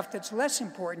 and stuff that's less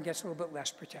important gets a little bit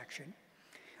less protection.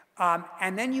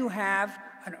 And then you have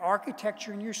an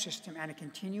architecture in your system and a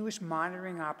continuous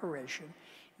monitoring operation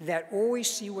that always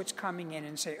see what's coming in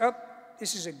and say, oh,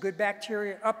 this is a good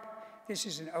bacteria, this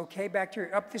is an okay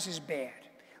bacteria, this is bad.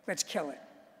 Let's kill it.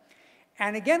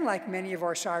 And again, like many of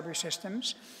our cyber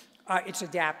systems, it's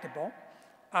adaptable.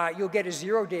 You'll get a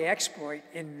zero-day exploit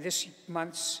in this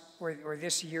month's or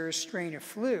this year's strain of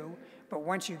flu, but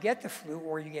once you get the flu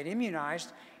or you get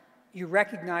immunized, you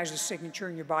recognize the signature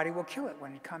and your body will kill it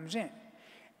when it comes in.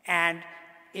 And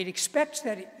it expects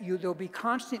that there'll be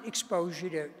constant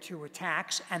exposure to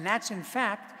attacks, and that's in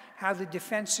fact how the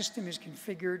defense system is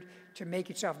configured to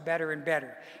make itself better and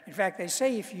better. In fact, they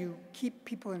say if you keep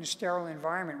people in a sterile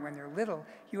environment when they're little,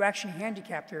 you actually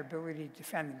handicap their ability to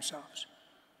defend themselves.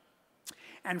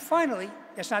 And finally,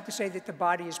 that's not to say that the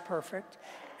body is perfect,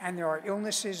 and there are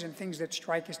illnesses and things that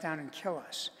strike us down and kill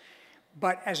us.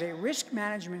 But as a risk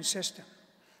management system,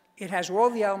 it has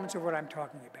all the elements of what I'm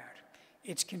talking about.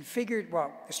 It's configured,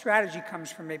 well, the strategy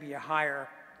comes from maybe a higher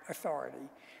authority,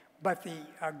 but the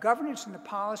governance and the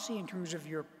policy in terms of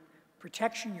your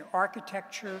protection, your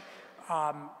architecture,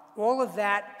 all of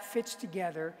that fits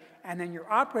together, and then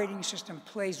your operating system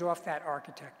plays off that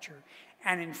architecture.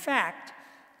 And in fact,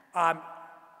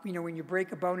 when you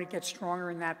break a bone, it gets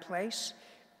stronger in that place.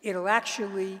 It'll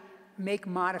actually make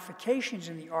modifications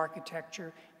in the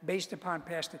architecture based upon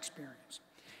past experience.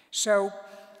 So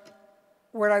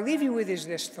what I leave you with is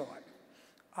this thought.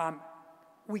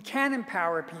 We can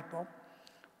empower people.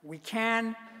 We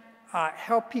can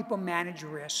help people manage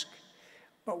risk.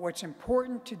 But what's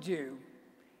important to do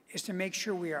is to make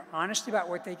sure we are honest about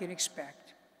what they can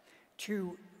expect,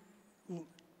 to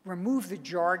remove the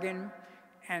jargon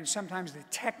and sometimes the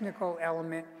technical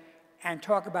element and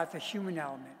talk about the human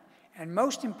element. And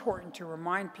most important, to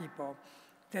remind people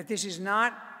that this is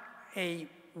not a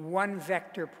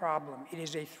one-vector problem. It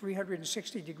is a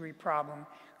 360-degree problem,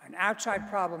 an outside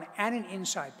problem and an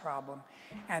inside problem,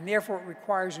 and therefore it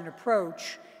requires an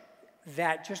approach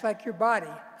that, just like your body,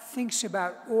 thinks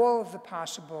about all of the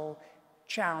possible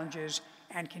challenges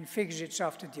and configures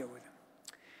itself to deal with them.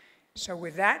 So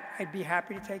with that, I'd be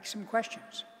happy to take some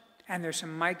questions. And there's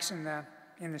some mics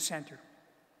in the center.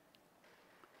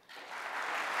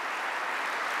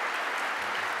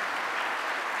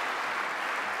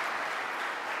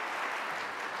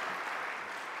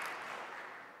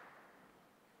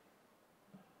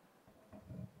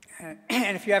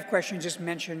 And if you have questions, just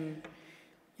mention,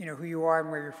 who you are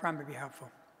and where you're from would be helpful.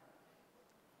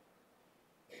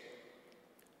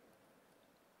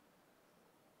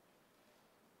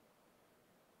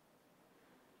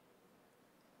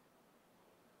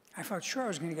 I felt sure I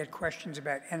was going to get questions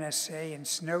about NSA and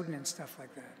Snowden and stuff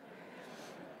like that.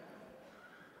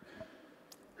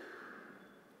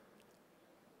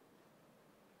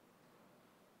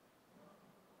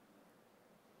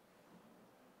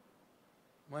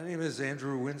 My name is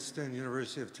Andrew Winston,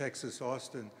 University of Texas,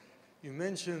 Austin. You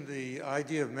mentioned the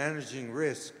idea of managing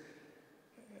risk,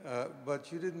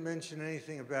 but you didn't mention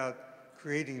anything about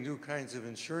creating new kinds of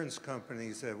insurance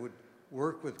companies that would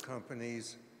work with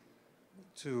companies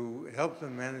to help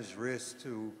them manage risk,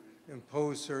 to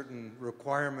impose certain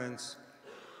requirements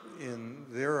in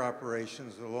their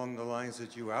operations along the lines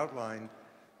that you outlined,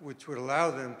 which would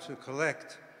allow them to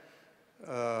collect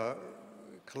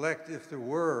if there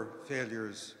were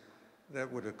failures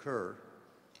that would occur.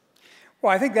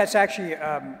 Well, I think that's actually,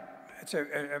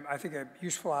 I think, a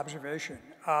useful observation.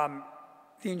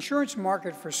 The insurance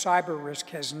market for cyber risk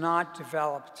has not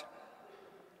developed,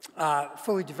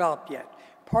 fully developed yet.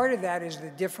 Part of that is the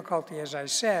difficulty, as I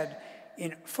said,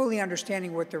 in fully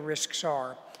understanding what the risks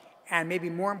are, and maybe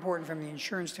more important from the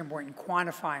insurance standpoint, in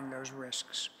quantifying those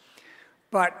risks.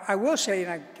 But I will say,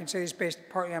 and I can say this based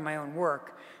partly on my own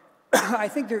work, I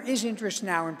think there is interest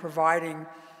now in providing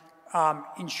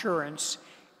insurance,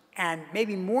 and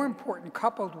maybe more important,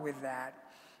 coupled with that,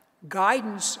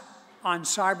 guidance on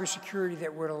cybersecurity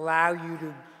that would allow you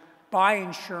to buy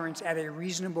insurance at a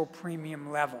reasonable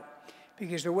premium level.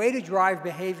 Because the way to drive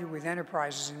behavior with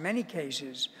enterprises in many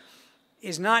cases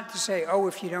is not to say, oh,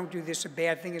 if you don't do this, a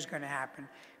bad thing is going to happen,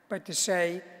 but to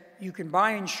say you can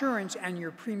buy insurance and your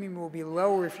premium will be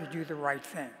lower if you do the right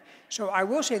thing. So I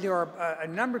will say there are a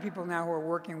number of people now who are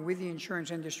working with the insurance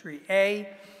industry,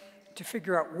 to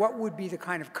figure out what would be the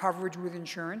kind of coverage with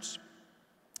insurance.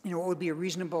 What would be a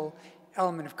reasonable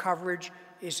element of coverage?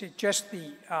 Is it just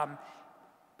the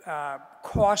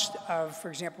cost of, for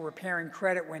example, repairing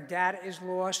credit when data is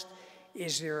lost?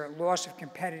 Is there a loss of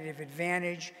competitive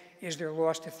advantage? Is there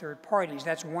loss to third parties?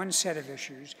 That's one set of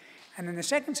issues. And then the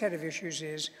second set of issues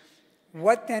is,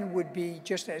 what then would be,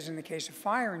 just as in the case of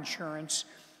fire insurance,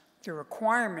 the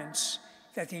requirements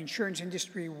that the insurance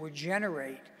industry would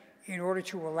generate in order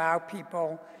to allow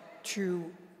people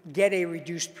to get a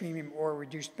reduced premium or a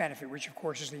reduced benefit, which of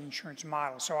course is the insurance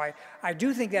model. So I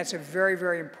do think that's a very,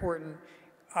 very important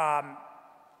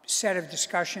set of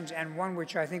discussions, and one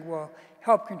which I think will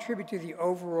help contribute to the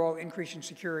overall increase in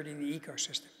security in the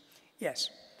ecosystem.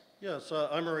 Yes? Yes,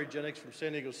 I'm Murray Jennings from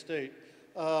San Diego State.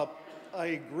 I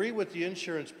agree with the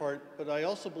insurance part, but I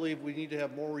also believe we need to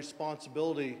have more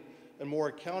responsibility and more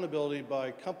accountability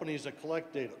by companies that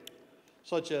collect data,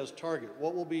 such as Target.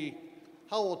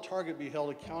 How will Target be held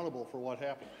accountable for what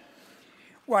happened?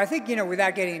 Well, I think,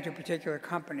 without getting into a particular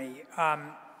company,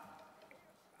 and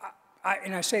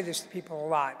I say this to people a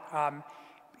lot,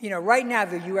 right now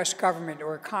the US government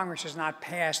or Congress has not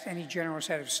passed any general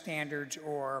set of standards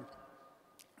or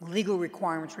legal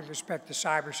requirements with respect to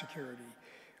cybersecurity.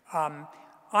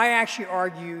 I actually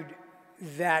argued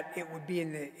that it would be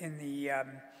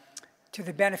to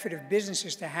the benefit of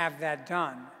businesses to have that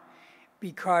done,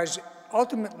 because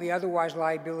ultimately, otherwise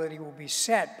liability will be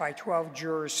set by 12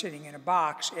 jurors sitting in a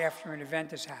box after an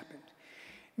event has happened.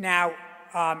 Now,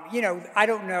 I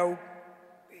don't know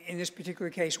in this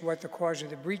particular case what the cause of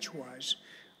the breach was,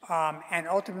 and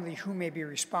ultimately who may be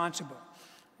responsible.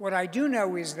 What I do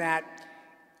know is that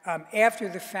after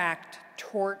the fact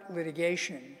tort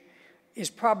litigation is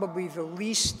probably the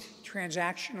least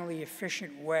transactionally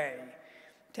efficient way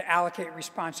to allocate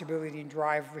responsibility and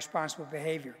drive responsible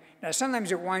behavior. Now,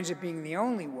 sometimes it winds up being the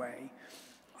only way,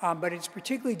 but it's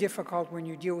particularly difficult when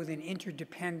you deal with an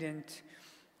interdependent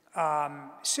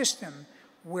system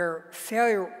where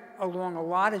failure along a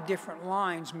lot of different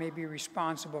lines may be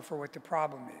responsible for what the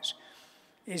problem is.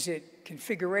 Is it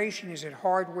configuration? Is it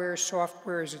hardware,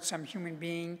 software? Is it some human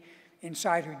being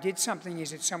inside who did something?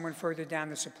 Is it someone further down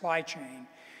the supply chain?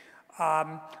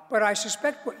 But I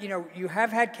suspect, you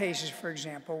have had cases, for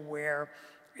example, where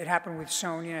it happened with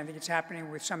Sony, and I think it's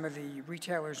happening with some of the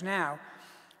retailers now,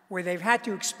 where they've had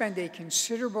to expend a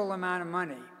considerable amount of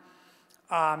money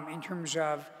in terms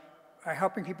of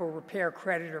helping people repair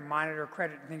credit or monitor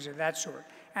credit and things of that sort.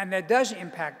 And that does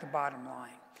impact the bottom line.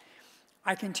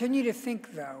 I continue to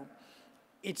think, though,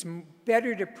 it's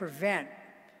better to prevent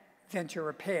than to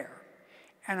repair.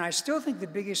 And I still think the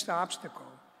biggest obstacle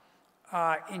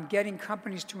in getting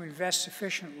companies to invest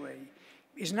sufficiently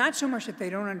is not so much that they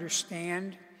don't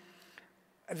understand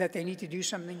that they need to do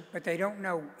something, but they don't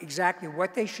know exactly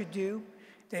what they should do.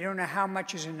 They don't know how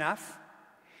much is enough,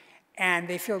 and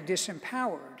they feel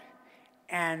disempowered.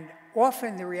 And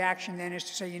often the reaction then is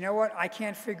to say, you know what, I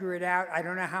can't figure it out. I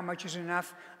don't know how much is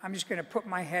enough. I'm just going to put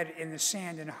my head in the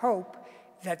sand and hope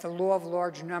that the law of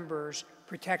large numbers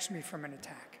protects me from an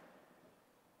attack.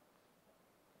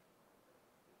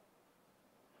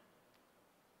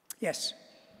 Yes.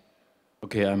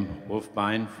 Okay, I'm Wolf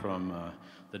Bein from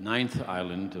the 9th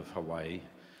island of Hawaii,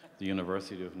 the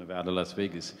University of Nevada, Las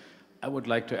Vegas. I would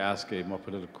like to ask a more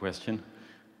political question,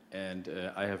 and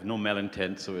I have no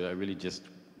malintent, so I really just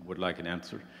would like an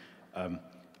answer.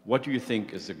 What do you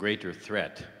think is the greater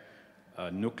threat? A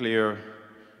nuclear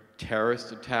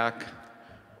terrorist attack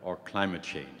or climate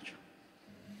change?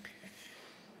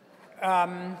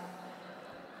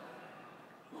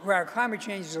 Well, climate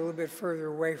change is a little bit further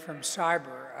away from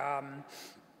cyber.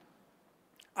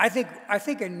 I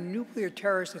think a nuclear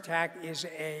terrorist attack is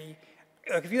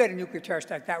if you had a nuclear terrorist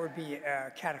attack, that would be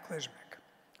cataclysmic,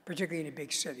 particularly in a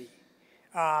big city.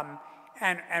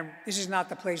 And this is not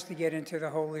the place to get into the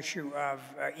whole issue of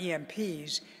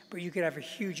EMPs, but you could have a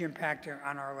huge impact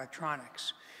on our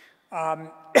electronics.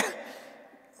 The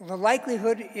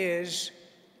likelihood is,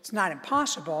 it's not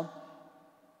impossible,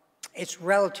 it's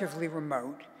relatively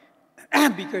remote,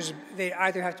 because they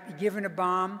either have to be given a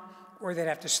bomb or they'd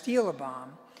have to steal a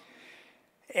bomb.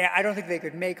 I don't think they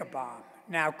could make a bomb.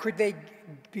 Now, could they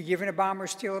be given a bomb or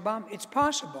steal a bomb? It's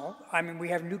possible. I mean, we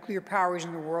have nuclear powers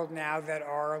in the world now that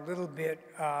are a little bit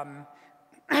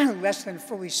less than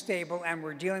fully stable, and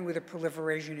we're dealing with a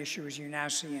proliferation issue, as you now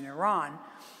see in Iran.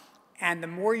 And the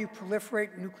more you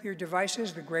proliferate nuclear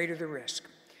devices, the greater the risk.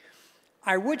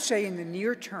 I would say in the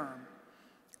near term,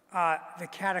 the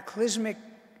cataclysmic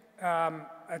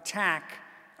attack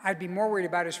I'd be more worried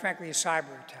about is, frankly, a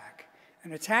cyber attack.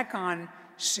 An attack on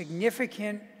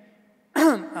significant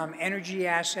energy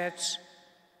assets,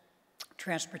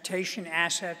 transportation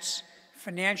assets,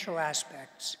 financial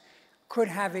aspects could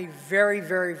have a very,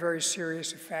 very, very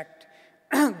serious effect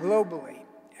globally,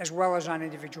 as well as on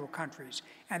individual countries.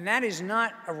 And that is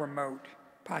not a remote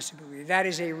possibility. That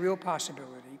is a real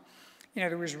possibility.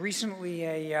 There was recently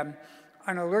an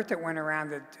alert that went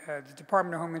around that the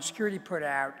Department of Homeland Security put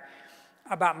out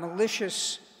about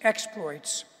malicious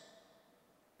exploits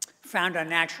found on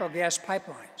natural gas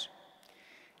pipelines.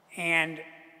 And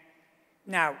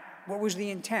now, what was the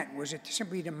intent? Was it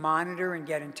simply to monitor and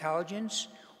get intelligence?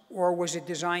 Or was it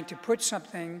designed to put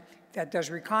something that does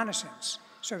reconnaissance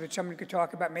so that someone could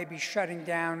talk about maybe shutting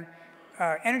down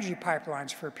energy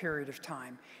pipelines for a period of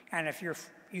time? And if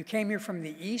you came here from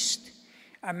the east,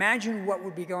 imagine what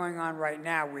would be going on right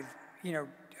now with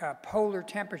polar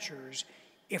temperatures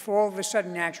if all of a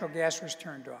sudden natural gas was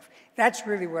turned off. That's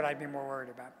really what I'd be more worried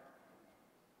about.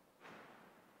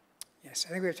 Yes,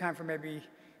 I think we have time for maybe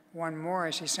one more.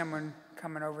 I see someone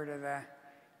coming over to the...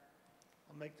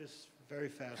 I'll make this very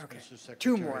fast, okay. Mr. Secretary.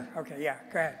 Two more. Okay, yeah,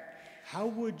 go ahead. How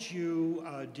would you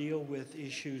deal with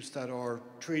issues that are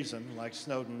treason, like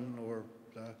Snowden or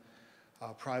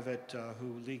Private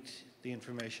who leaked the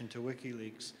information to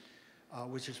WikiLeaks,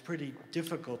 which is pretty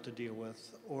difficult to deal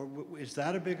with? Or is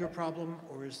that a bigger problem,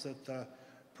 or is it the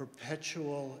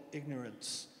perpetual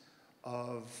ignorance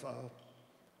of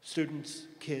students,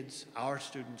 kids, our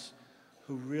students,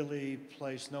 who really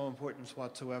place no importance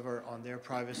whatsoever on their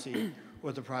privacy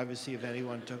or the privacy of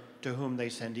anyone to whom they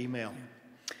send email?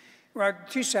 Well,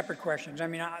 two separate questions. I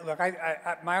mean, look,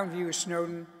 my own view is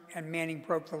Snowden and Manning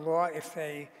broke the law. If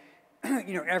they,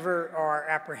 ever are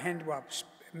apprehended, well,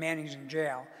 Manning's in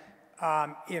jail.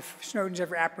 If Snowden's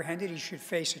ever apprehended, he should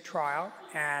face a trial.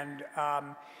 And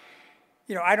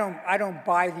you know, I don't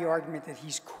buy the argument that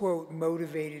he's, quote,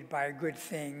 motivated by a good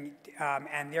thing,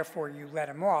 and therefore you let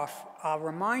him off. I'll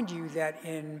remind you that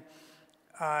in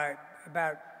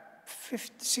about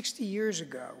 60 years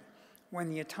ago, when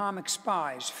the atomic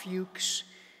spies, Fuchs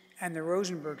and the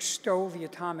Rosenbergs, stole the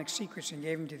atomic secrets and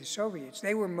gave them to the Soviets,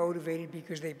 they were motivated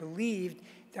because they believed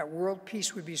that world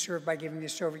peace would be served by giving the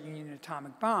Soviet Union an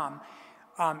atomic bomb.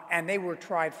 And they were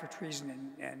tried for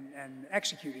treason and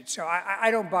executed. So I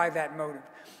don't buy that motive.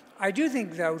 I do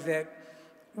think, though, that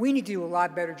we need to do a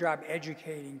lot better job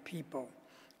educating people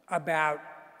about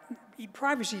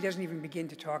privacy. Doesn't even begin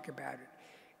to talk about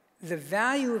it. The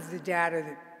value of the data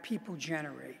that people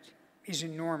generate is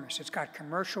enormous. It's got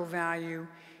commercial value.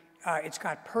 It's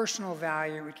got personal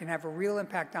value. It can have a real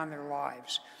impact on their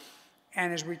lives.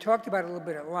 And as we talked about a little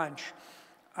bit at lunch,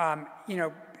 you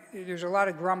know, there's a lot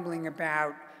of grumbling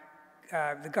about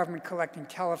the government collecting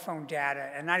telephone data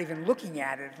and not even looking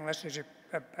at it unless there's a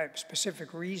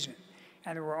specific reason.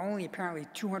 And there were only apparently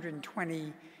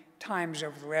 220 times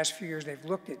over the last few years they've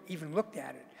even looked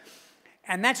at it.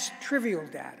 And that's trivial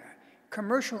data.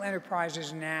 Commercial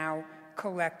enterprises now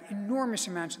collect enormous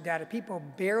amounts of data. People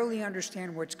barely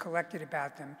understand what's collected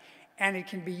about them, and it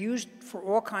can be used for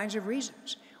all kinds of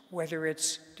reasons, whether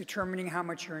it's determining how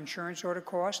much your insurance ought to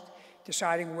cost,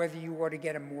 deciding whether you ought to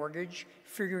get a mortgage,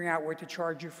 figuring out what to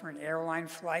charge you for an airline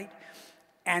flight.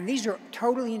 And these are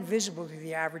totally invisible to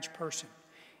the average person.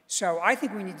 So I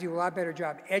think we need to do a lot better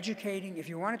job educating. If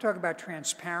you want to talk about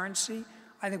transparency,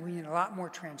 I think we need a lot more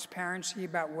transparency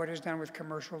about what is done with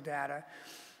commercial data.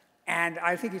 And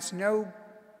I think it's no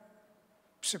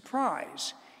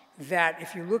surprise that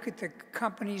if you look at the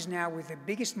companies now with the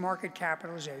biggest market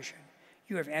capitalization,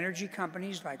 you have energy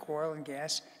companies like oil and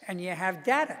gas, and you have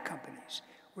data companies,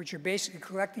 which are basically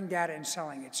collecting data and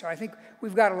selling it. So I think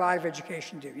we've got a lot of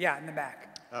education to do. Yeah, in the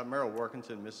back. Merrill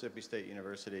Workington, Mississippi State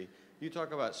University. You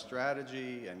talk about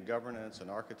strategy and governance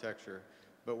and architecture,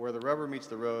 but where the rubber meets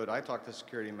the road, I talk to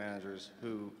security managers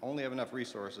who only have enough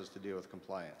resources to deal with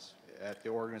compliance at the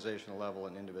organizational level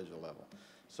and individual level.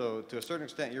 So to a certain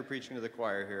extent, you're preaching to the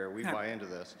choir here. We buy into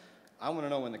this. I want to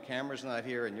know, when the camera's not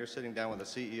here and you're sitting down with a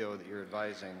CEO that you're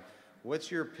advising,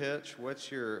 what's your pitch?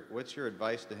 What's your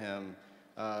advice to him?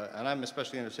 And I'm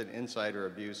especially interested in insider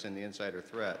abuse and the insider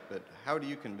threat, but how do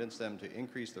you convince them to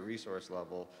increase the resource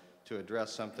level to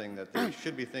address something that they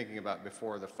should be thinking about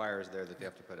before the fire is there that they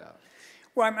have to put out?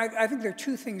 Well, I think there are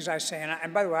two things I say,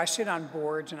 and by the way, I sit on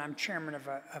boards and I'm chairman of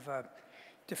a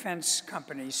defense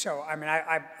company, so I mean,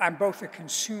 I'm both a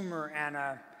consumer and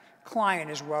a client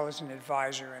as well as an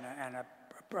advisor and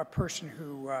a person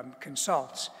who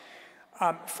consults.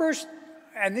 First,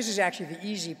 and this is actually the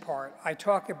easy part, I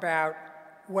talk about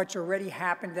what's already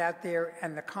happened out there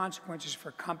and the consequences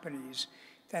for companies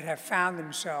that have found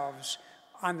themselves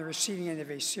on the receiving end of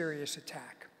a serious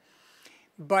attack.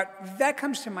 But that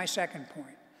comes to my second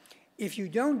point. If you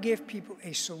don't give people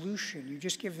a solution, you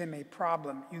just give them a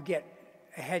problem, you get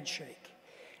a head shake.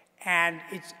 And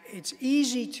it's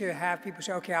easy to have people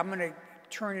say, okay, I'm going to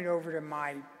turn it over to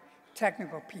my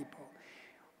technical people.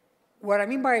 What I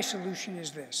mean by a solution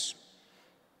is this.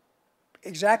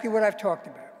 Exactly what I've talked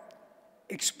about.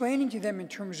 Explaining to them in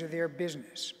terms of their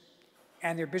business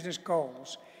and their business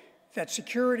goals that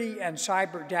security and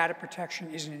cyber data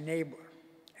protection is an enabler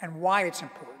and why it's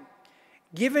important.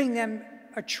 Giving them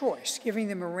a choice, giving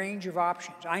them a range of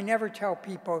options. I never tell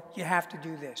people, you have to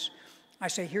do this. I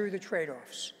say, here are the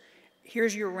trade-offs.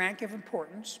 Here's your rank of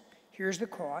importance, here's the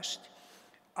cost,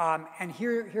 and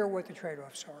here are what the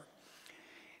trade-offs are.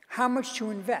 How much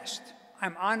to invest?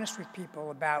 I'm honest with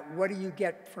people about what do you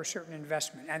get for a certain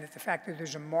investment, and the fact that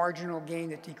there's a marginal gain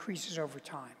that decreases over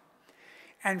time.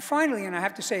 And finally, and I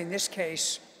have to say in this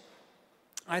case,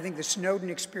 I think the Snowden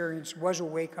experience was a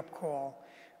wake-up call.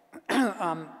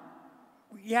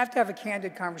 You have to have a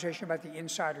candid conversation about the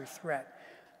insider threat.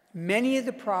 Many of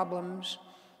the problems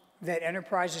that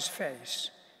enterprises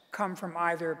face come from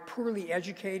either poorly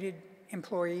educated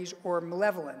employees or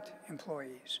malevolent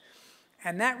employees.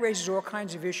 And that raises all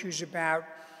kinds of issues about,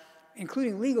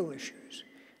 including legal issues,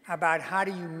 about how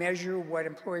do you measure what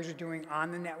employees are doing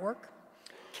on the network?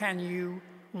 Can you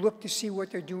look to see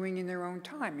what they're doing in their own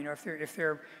time? You know, if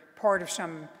they're part of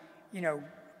some, you know,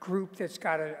 group that's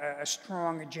got a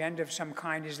strong agenda of some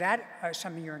kind, is that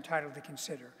something you're entitled to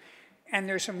consider? And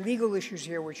there's some legal issues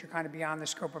here which are kind of beyond the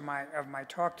scope of my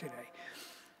talk today.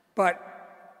 But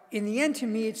in the end, to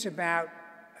me, it's about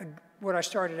what I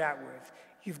started out with.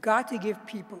 You've got to give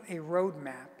people a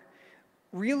roadmap,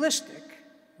 realistic,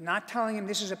 not telling them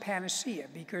this is a panacea,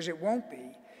 because it won't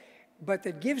be, but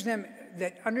that gives them,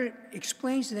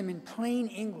 explains to them in plain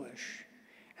English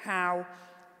how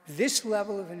this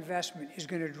level of investment is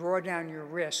going to draw down your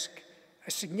risk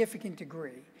a significant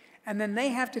degree. And then they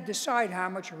have to decide how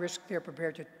much risk they're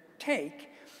prepared to take,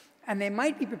 and they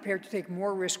might be prepared to take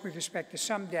more risk with respect to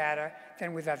some data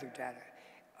than with other data.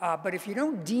 But if you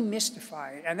don't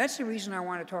demystify it, and that's the reason I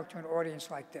want to talk to an audience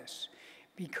like this,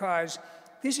 because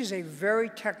this is a very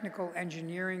technical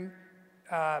engineering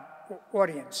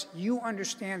audience. You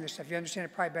understand this stuff. You understand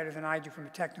it probably better than I do from a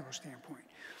technical standpoint.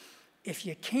 If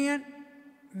you can't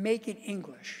make it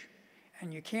English,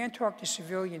 and you can't talk to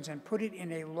civilians and put it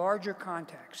in a larger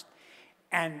context,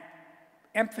 and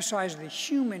emphasize the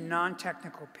human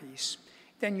non-technical piece,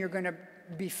 then you're going to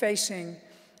be facing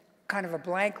kind of a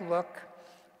blank look,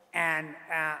 and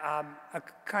a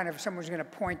kind of someone's going to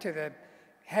point to the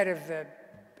head of the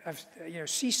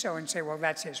CISO and say, well,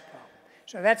 that's his problem.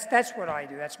 So that's what I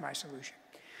do. That's my solution.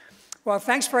 Well,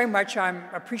 thanks very much. I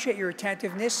appreciate your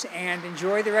attentiveness, and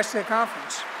enjoy the rest of the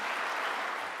conference.